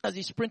 As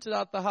he sprinted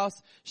out the house,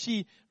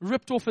 she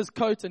ripped off his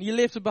coat and he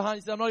left it behind.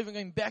 He said, I'm not even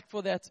going back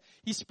for that.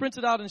 He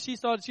sprinted out and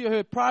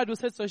her pride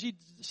was hit, so she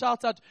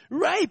shouts out,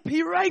 rape!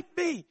 He raped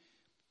me!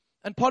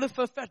 And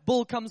Potiphar, fat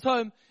bull, comes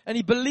home and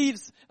he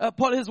believes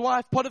Potiphar's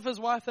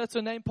wife, that's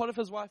her name,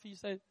 Potiphar's wife. You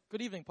say,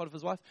 good evening,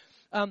 Potiphar's wife.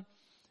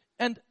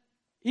 And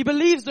he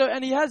believes her,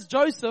 and he has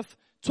Joseph,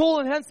 tall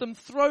and handsome,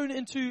 thrown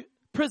into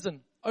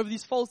prison over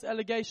these false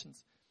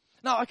allegations.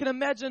 Now, I can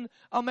imagine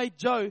our mate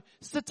Joe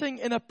sitting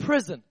in a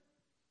prison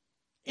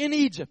in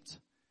Egypt,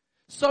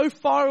 so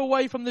far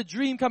away from the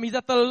dream come. He's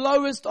at the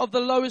lowest of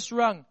the lowest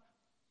rung.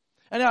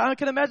 And I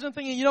can imagine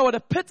thinking, you know what, a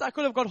pit I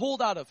could have got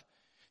hauled out of.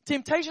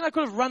 Temptation I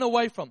could have run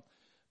away from.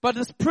 But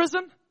this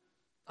prison,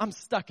 I'm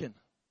stuck in.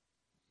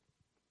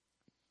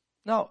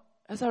 Now,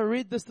 as I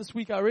read this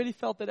week, I really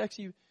felt that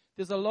actually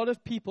there's a lot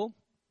of people,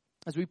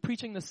 as we're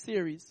preaching this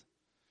series,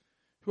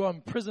 who are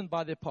imprisoned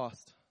by their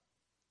past.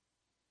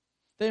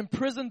 They're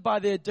imprisoned by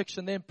their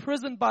addiction. They're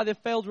imprisoned by their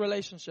failed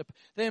relationship.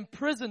 They're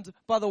imprisoned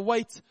by the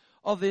weight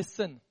of their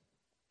sin.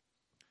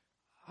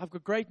 I've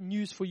got great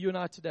news for you and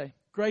I today.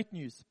 Great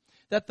news.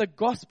 That the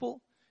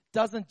gospel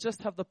doesn't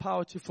just have the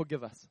power to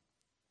forgive us.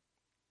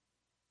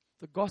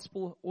 The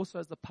gospel also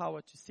has the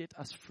power to set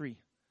us free.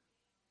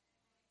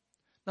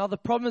 Now the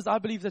problem is, I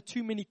believe that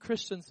too many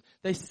Christians,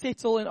 they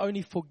settle in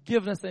only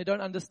forgiveness. They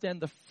don't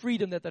understand the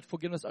freedom that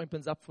forgiveness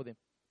opens up for them.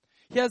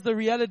 Here's the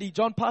reality.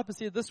 John Piper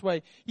said it this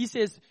way. He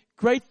says,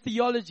 great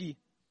theology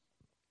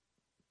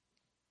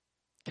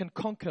can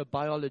conquer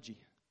biology.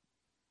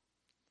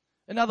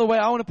 Another way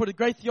I want to put it,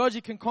 great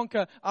theology can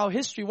conquer our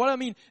history. What I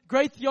mean,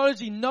 great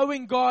theology,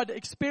 knowing God,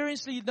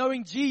 experientially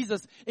knowing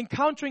Jesus,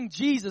 encountering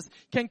Jesus,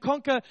 can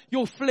conquer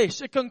your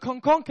flesh. It can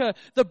conquer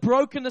the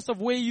brokenness of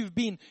where you've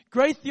been.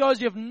 Great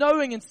theology of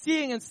knowing and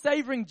seeing and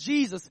savoring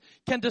Jesus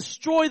can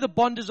destroy the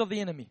bondage of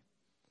the enemy.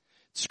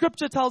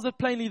 Scripture tells it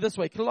plainly this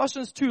way.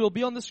 Colossians 2 will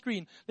be on the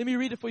screen. Let me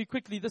read it for you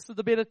quickly. This is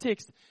the better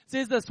text. It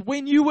says this,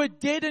 when you were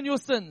dead in your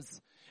sins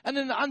and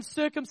in the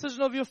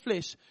uncircumcision of your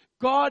flesh,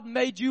 God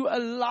made you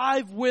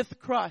alive with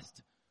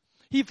Christ.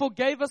 He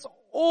forgave us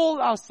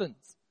all our sins,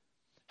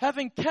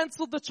 having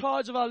cancelled the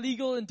charge of our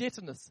legal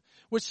indebtedness,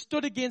 which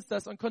stood against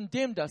us and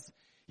condemned us.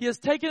 He has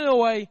taken it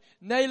away,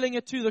 nailing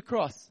it to the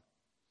cross.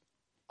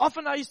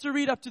 Often I used to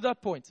read up to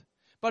that point.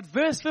 But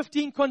verse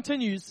 15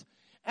 continues,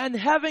 and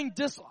having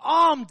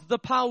disarmed the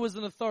powers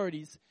and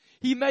authorities,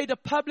 He made a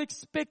public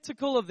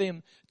spectacle of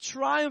them,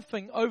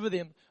 triumphing over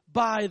them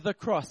by the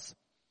cross.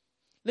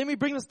 Let me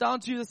bring this down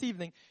to you this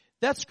evening.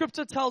 That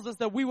scripture tells us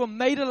that we were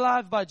made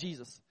alive by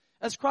Jesus.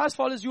 As Christ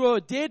followers, you are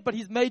dead, but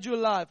He's made you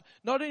alive.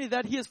 Not only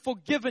that, He has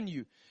forgiven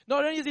you.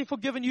 Not only has He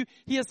forgiven you,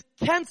 He has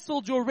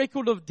cancelled your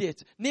record of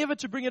debt, never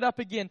to bring it up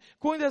again.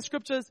 According to the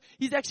scriptures,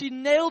 He's actually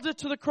nailed it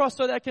to the cross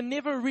so that it can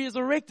never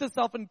resurrect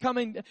itself and come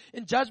in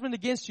judgment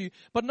against you.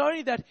 But not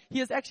only that, He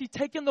has actually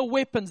taken the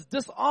weapons,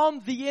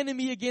 disarmed the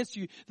enemy against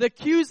you. The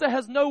accuser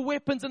has no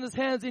weapons in his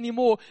hands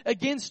anymore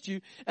against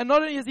you. And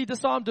not only has He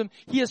disarmed him,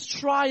 He has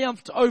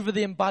triumphed over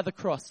them by the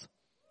cross.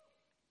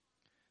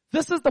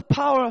 This is the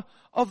power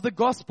of the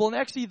gospel. And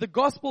actually, the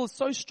gospel is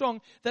so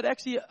strong that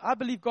actually, I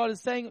believe God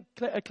is saying,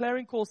 a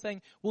clarion call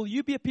saying, will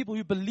you be a people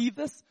who believe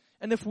this?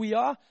 And if we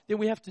are, then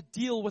we have to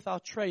deal with our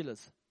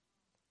trailers.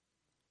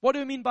 What do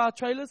we mean by our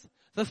trailers?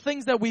 The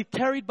things that we've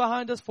carried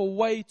behind us for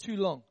way too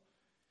long.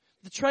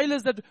 The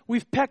trailers that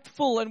we've packed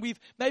full, and we've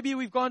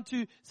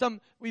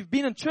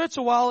been in church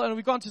a while and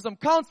we've gone to some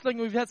counseling,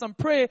 we've had some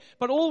prayer,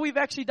 but all we've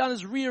actually done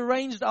is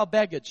rearranged our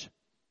baggage.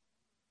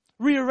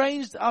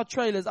 rearranged our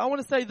trailers. I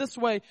want to say this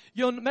way,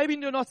 maybe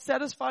you're not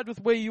satisfied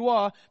with where you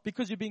are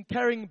because you've been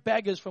carrying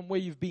baggage from where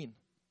you've been.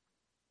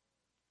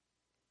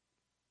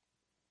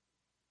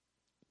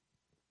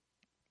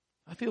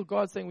 I feel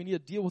God saying we need to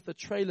deal with the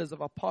trailers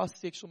of our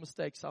past sexual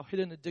mistakes, our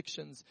hidden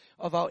addictions,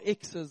 of our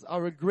exes,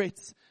 our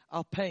regrets,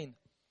 our pain.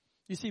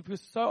 You see,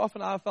 because so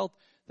often I felt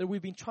that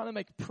we've been trying to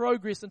make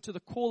progress into the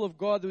call of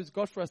God that has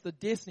got for us, the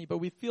destiny, but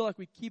we feel like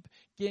we keep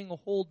getting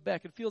hauled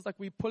back. It feels like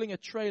we're pulling a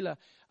trailer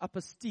up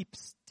a steep,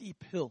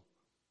 steep hill.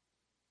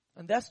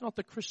 And that's not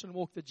the Christian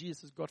walk that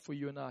Jesus has got for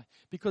you and I,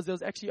 because there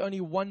was actually only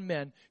one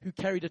man who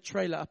carried a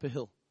trailer up a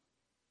hill.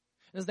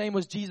 And his name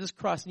was Jesus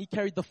Christ, and he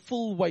carried the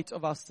full weight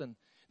of our sin.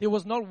 There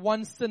was not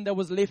one sin that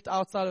was left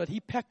outside of it.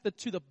 He packed it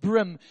to the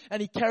brim,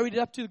 and he carried it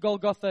up to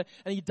Golgotha,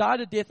 and he died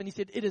a death, and he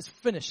said, it is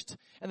finished.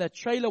 And that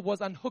trailer was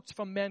unhooked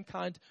from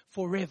mankind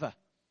forever.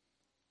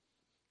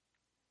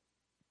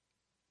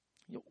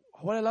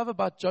 What I love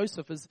about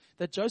Joseph is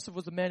that Joseph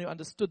was a man who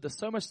understood this.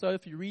 So much so,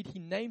 if you read, he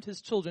named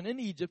his children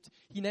in Egypt,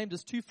 he named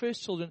his two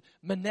first children,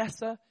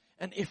 Manasseh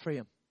and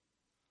Ephraim.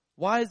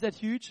 Why is that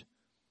huge?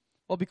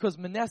 Well, because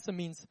Manasseh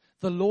means,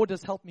 the Lord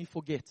has helped me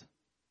forget.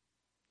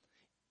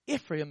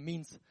 Ephraim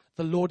means,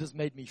 the Lord has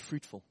made me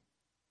fruitful.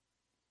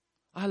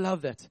 I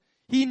love that.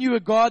 He knew a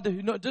God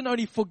who didn't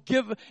only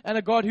forgive, and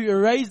a God who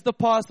erased the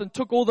past and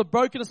took all the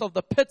brokenness of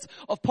the pit,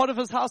 of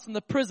Potiphar's house and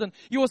the prison.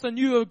 He also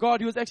knew a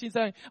God who was actually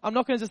saying, I'm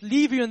not going to just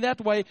leave you in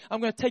that way.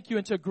 I'm going to take you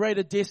into a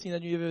greater destiny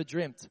than you ever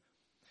dreamt.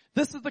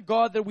 This is the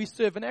God that we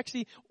serve. And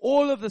actually,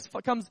 all of this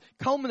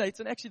culminates,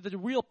 and actually the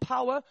real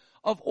power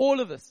of all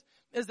of this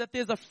is that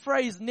there's a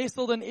phrase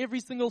nestled in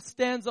every single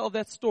stanza of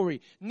that story.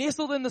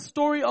 Nestled in the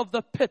story of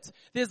the pit,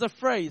 there's a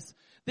phrase.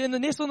 Then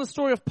nestled in the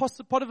story of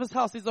Potiphar's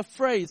house, there's a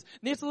phrase.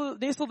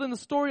 Nestled in the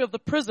story of the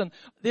prison,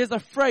 there's a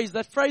phrase.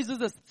 That phrase is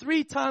this.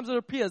 3 times it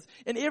appears.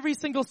 In every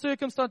single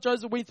circumstance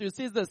Joseph went through, it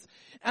says this.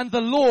 And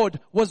the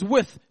Lord was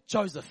with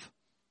Joseph.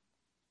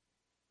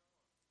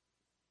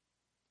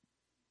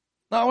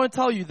 Now I want to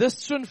tell you,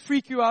 this shouldn't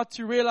freak you out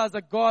to realize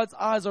that God's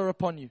eyes are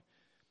upon you.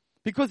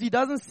 Because He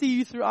doesn't see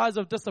you through eyes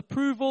of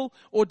disapproval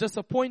or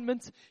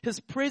disappointment. His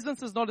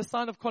presence is not a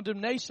sign of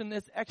condemnation.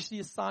 It's actually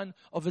a sign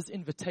of His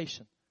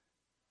invitation.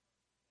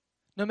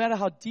 No matter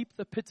how deep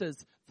the pit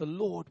is, the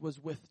Lord was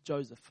with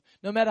Joseph.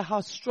 No matter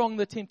how strong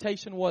the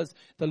temptation was,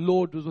 the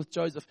Lord was with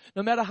Joseph.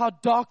 No matter how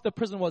dark the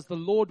prison was, the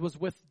Lord was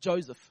with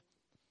Joseph.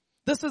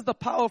 This is the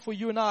power for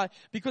you and I,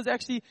 because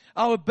actually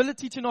our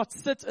ability to not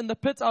sit in the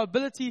pit, our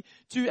ability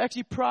to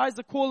actually prize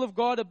the call of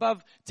God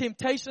above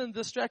temptation and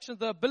distractions,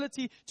 the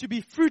ability to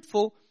be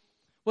fruitful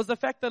was the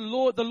fact that the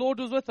Lord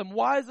was with him.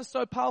 Why is this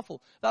so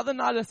powerful? The other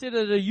night I said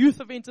at a youth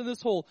event in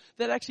this hall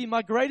that actually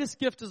my greatest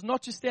gift is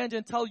not to stand here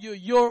and tell you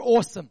you're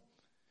awesome.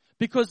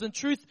 Because in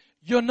truth,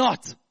 you're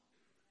not.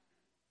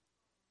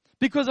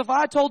 Because if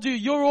I told you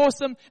you're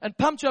awesome and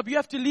pumped you up, you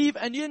have to leave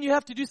and then you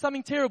have to do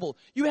something terrible.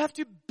 You have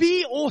to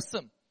be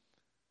awesome.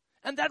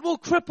 And that will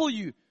cripple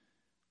you.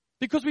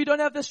 Because we don't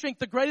have the strength.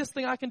 The greatest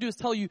thing I can do is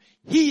tell you,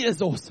 He is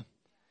awesome.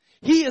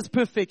 He is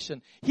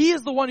perfection. He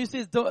is the one who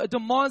says,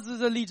 demands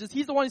His allegiance.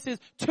 He's the one who says,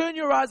 turn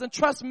your eyes and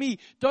trust me.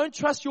 Don't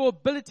trust your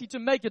ability to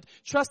make it.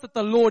 Trust that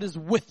the Lord is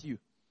with you.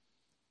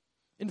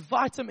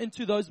 Invite Him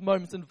into those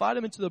moments. Invite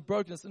Him into the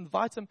brokenness.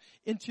 Invite Him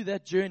into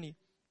that journey.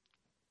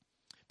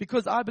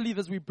 Because I believe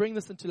as we bring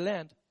this into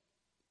land,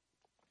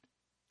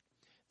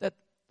 that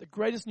the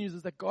greatest news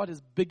is that God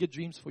has bigger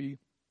dreams for you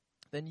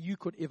than you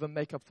could ever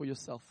make up for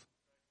yourself.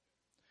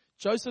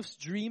 Joseph's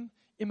dream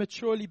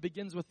immaturely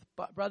begins with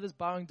brothers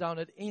bowing down.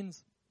 It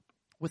ends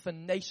with a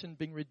nation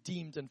being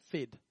redeemed and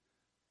fed.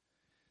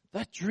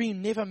 That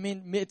dream never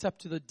met up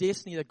to the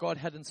destiny that God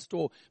had in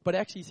store. But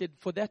actually He said,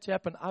 for that to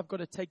happen, I've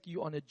got to take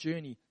you on a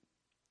journey,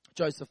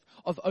 Joseph,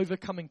 of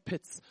overcoming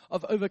pits,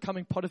 of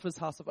overcoming Potiphar's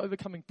house, of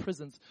overcoming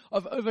prisons,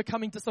 of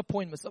overcoming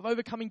disappointments, of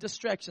overcoming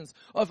distractions,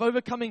 of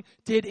overcoming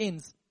dead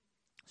ends,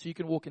 so you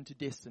can walk into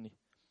destiny.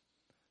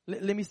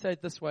 Let me say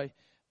it this way.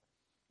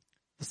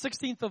 The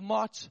 16th of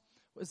March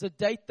was a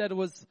date that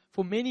was,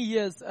 for many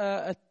years,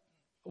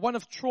 one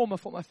of trauma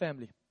for my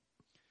family.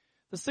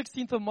 The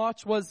 16th of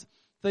March was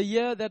the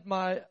year that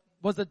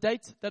was the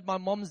date that my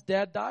mom's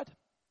dad died.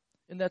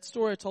 In that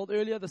story I told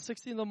earlier, the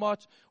 16th of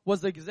March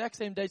was the exact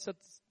same date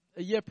that's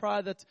a year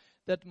prior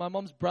that my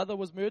mom's brother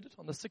was murdered,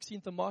 on the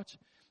 16th of March.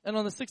 And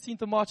on the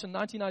 16th of March in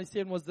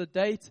 1997 was the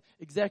date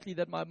exactly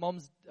that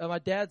my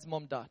dad's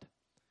mom died.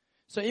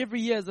 So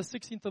every year as the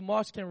 16th of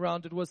March came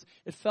around,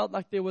 it felt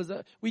like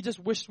we just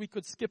wished we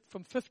could skip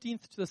from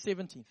 15th to the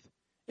 17th.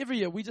 Every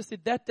year we just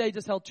said that day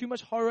just held too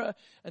much horror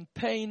and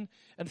pain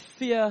and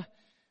fear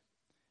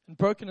and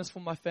brokenness for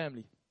my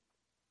family.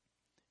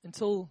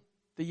 Until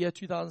the year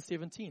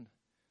 2017,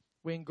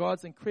 when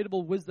God's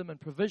incredible wisdom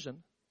and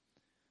provision,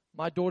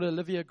 my daughter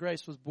Olivia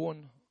Grace was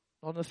born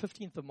not on the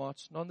 15th of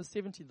March, not on the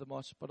 17th of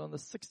March, but on the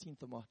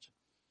 16th of March.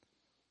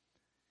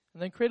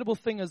 And the incredible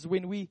thing is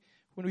when we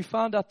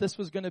found out this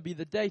was going to be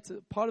the date,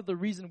 part of the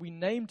reason we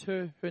named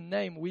her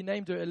name, we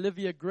named her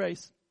Olivia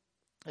Grace.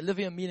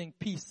 Olivia meaning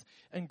peace,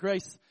 and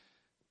Grace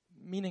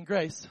meaning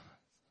grace.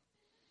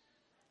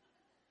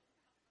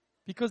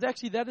 Because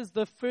actually that is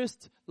the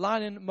first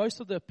line in most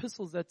of the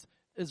epistles that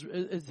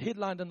is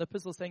headlined in the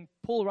epistle, saying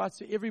Paul writes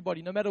to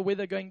everybody, no matter where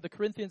they're going, the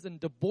Corinthians in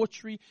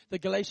debauchery, the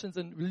Galatians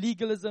in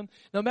legalism,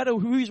 no matter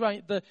who he's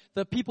writing,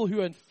 the people who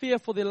are in fear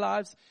for their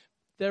lives,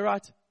 they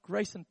write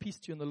grace and peace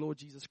to you in the Lord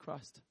Jesus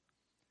Christ.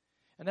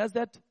 And as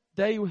that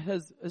day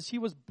as he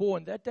was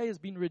born, that day has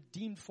been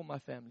redeemed for my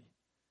family.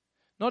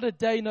 Not a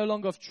day no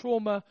longer of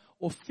trauma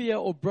or fear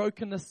or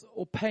brokenness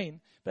or pain,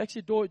 but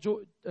actually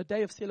a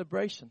day of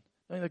celebration,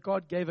 knowing that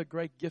God gave a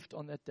great gift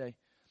on that day.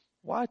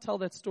 Why I tell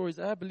that story is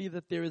I believe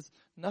that there is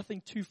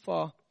nothing too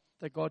far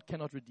that God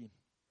cannot redeem.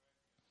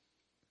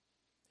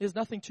 There's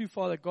nothing too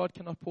far that God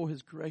cannot pour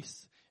His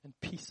grace and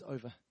peace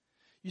over.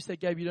 You say,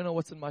 Gabe, you don't know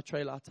what's in my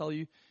trailer. I tell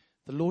you,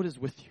 the Lord is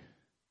with you.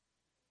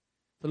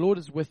 The Lord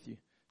is with you.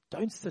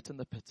 Don't sit in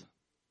the pit.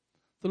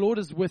 The Lord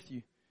is with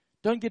you.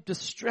 Don't get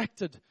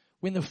distracted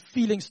when the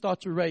feelings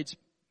start to rage.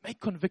 Make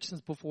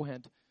convictions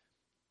beforehand.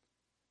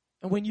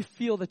 And when you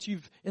feel that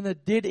you've in a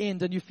dead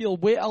end and you feel,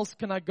 where else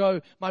can I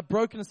go? My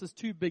brokenness is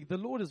too big. The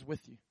Lord is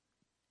with you.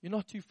 You're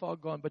not too far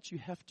gone, but you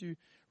have to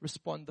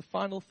respond. The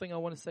final thing I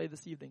want to say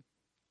this evening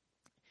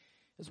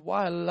is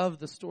why I love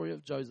the story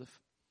of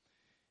Joseph.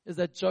 Is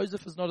that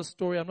Joseph is not a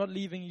story. I'm not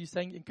leaving you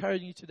saying,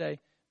 encouraging you today,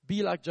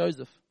 be like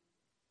Joseph.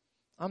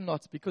 I'm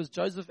not, because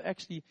Joseph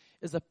actually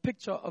is a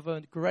picture of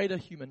a greater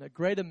human, a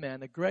greater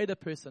man, a greater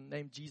person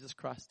named Jesus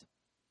Christ.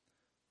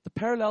 The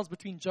parallels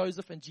between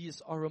Joseph and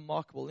Jesus are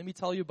remarkable. Let me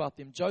tell you about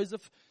them.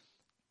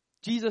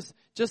 Jesus,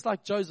 just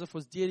like Joseph,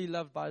 was dearly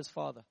loved by his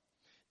father.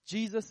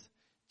 Jesus,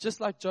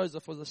 just like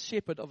Joseph, was a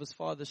shepherd of his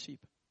father's sheep.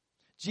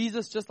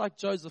 Jesus, just like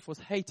Joseph, was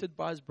hated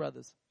by his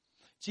brothers.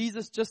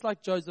 Jesus, just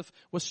like Joseph,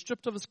 was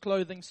stripped of his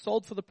clothing,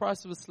 sold for the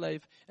price of a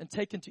slave, and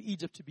taken to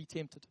Egypt to be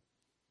tempted.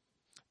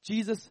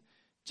 Jesus,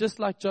 just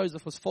like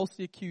Joseph, was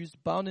falsely accused,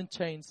 bound in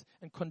chains,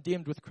 and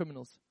condemned with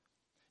criminals.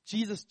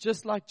 Jesus,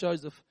 just like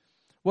Joseph,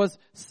 was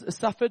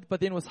suffered, but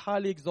then was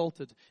highly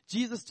exalted.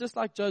 Jesus, just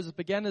like Joseph,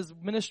 began his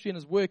ministry and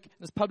his work and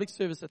his public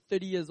service at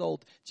 30 years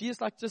old. Jesus,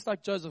 just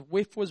like Joseph,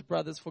 wept for his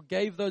brothers,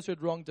 forgave those who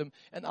had wronged him,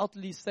 and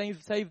ultimately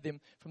saved them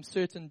from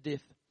certain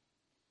death.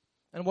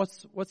 And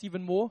what's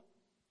even more?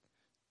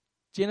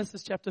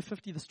 Genesis chapter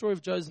 50, the story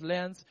of Joseph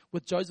lands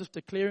with Joseph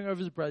declaring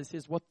over his brothers. He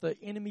says, what the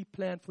enemy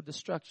planned for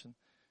destruction,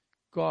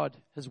 God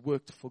has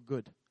worked for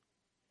good.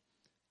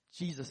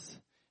 Jesus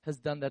has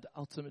done that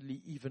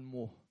ultimately even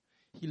more.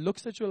 He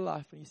looks at your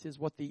life and he says,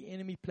 what the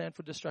enemy planned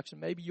for destruction,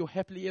 maybe your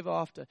happily ever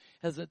after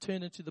has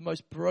turned into the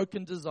most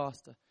broken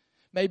disaster.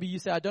 Maybe you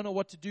say, I don't know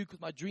what to do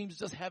because my dreams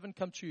just haven't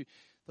come true.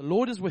 The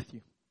Lord is with you.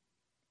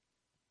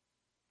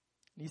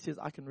 And He says,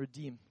 I can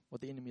redeem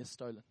what the enemy has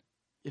stolen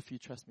if you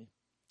trust me.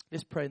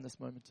 Let's pray in this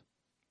moment.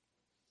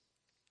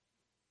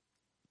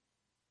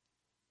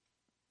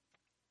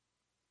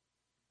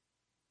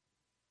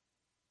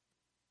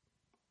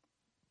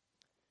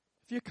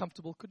 If you're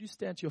comfortable, could you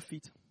stand to your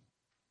feet?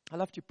 I'd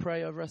love to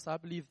pray over us. I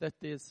believe that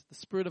there's the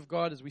Spirit of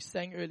God, as we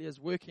sang earlier, is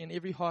working in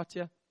every heart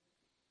here.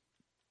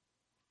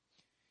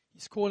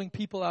 He's calling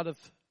people out of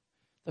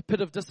the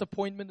pit of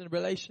disappointment in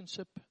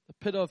relationship, the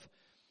pit of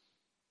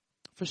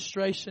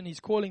frustration. He's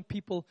calling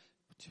people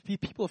to be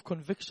people of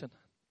conviction.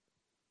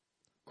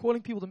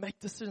 Calling people to make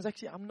decisions.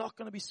 Actually, I'm not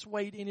going to be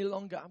swayed any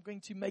longer. I'm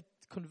going to make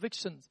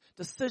convictions,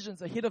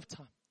 decisions ahead of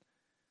time.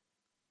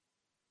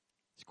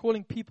 He's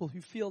calling people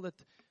who feel that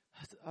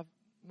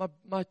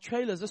my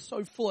trailers are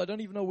so full, I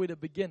don't even know where to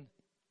begin.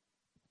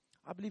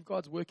 I believe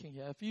God's working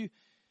here.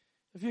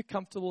 If you're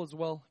comfortable as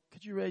well,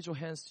 could you raise your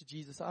hands to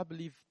Jesus? I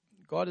believe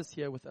God is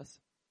here with us.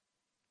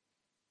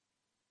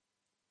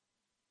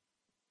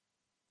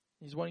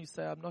 He's wanting to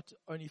say, I'm not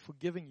only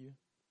forgiving you,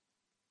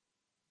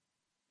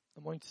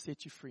 I'm wanting to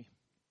set you free.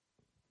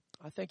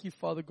 I thank you,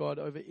 Father God,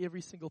 over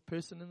every single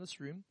person in this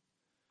room,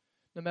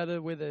 no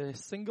matter whether they're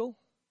single,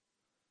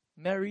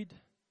 married,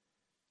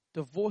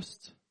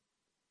 divorced.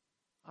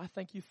 I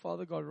thank you,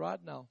 Father God, right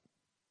now.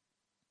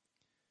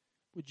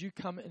 Would you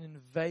come and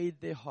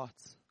invade their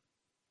hearts?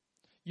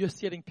 You're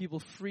setting people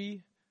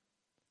free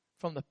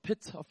from the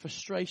pit of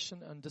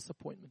frustration and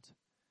disappointment.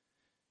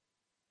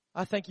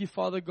 I thank you,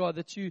 Father God,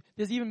 that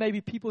there's even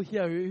maybe people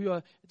here who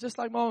are just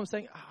like Mom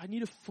saying, I need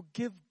to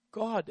forgive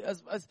God.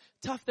 As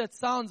tough that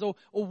sounds or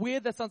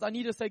weird that sounds, I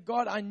need to say,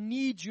 God, I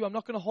need you. I'm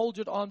not going to hold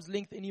you at arm's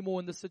length anymore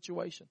in this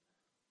situation.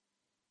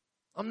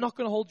 I'm not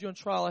going to hold you on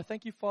trial. I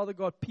thank you, Father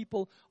God,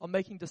 people are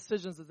making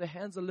decisions as their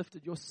hands are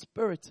lifted. Your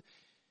Spirit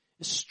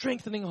is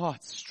strengthening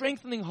hearts,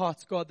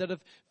 God, that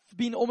have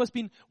almost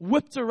been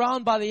whipped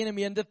around by the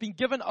enemy and have been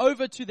given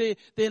over to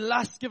their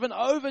lust, given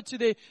over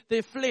to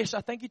their flesh. I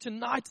thank you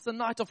tonight is a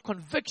night of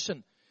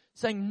conviction,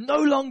 saying no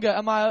longer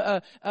am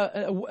I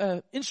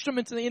an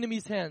instrument in the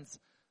enemy's hands.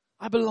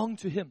 I belong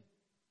to Him.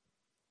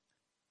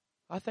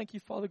 I thank you,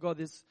 Father God,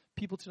 there's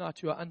people tonight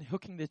who are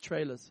unhooking their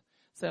trailers.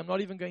 Say, I'm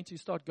not even going to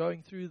start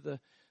going through the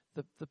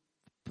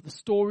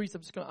stories.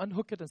 I'm just going to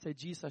unhook it and say,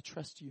 Jesus, I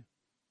trust you.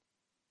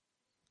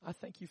 I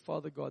thank you,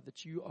 Father God,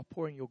 that you are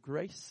pouring your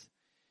grace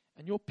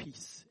and your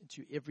peace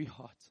into every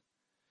heart.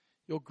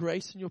 Your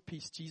grace and your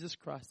peace, Jesus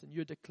Christ, and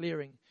you're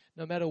declaring,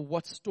 no matter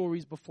what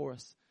stories before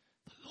us,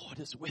 The Lord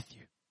is with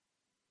you.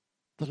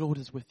 The Lord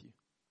is with you.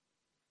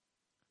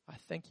 I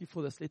thank you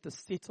for this. Let this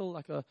settle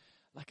like a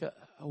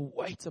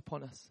weight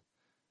upon us.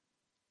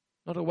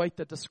 Not a weight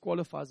that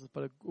disqualifies us,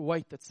 but a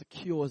weight that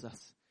secures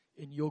us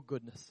in your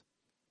goodness.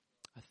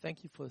 I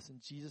thank you for this. In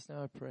Jesus' name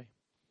I pray.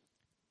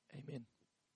 Amen.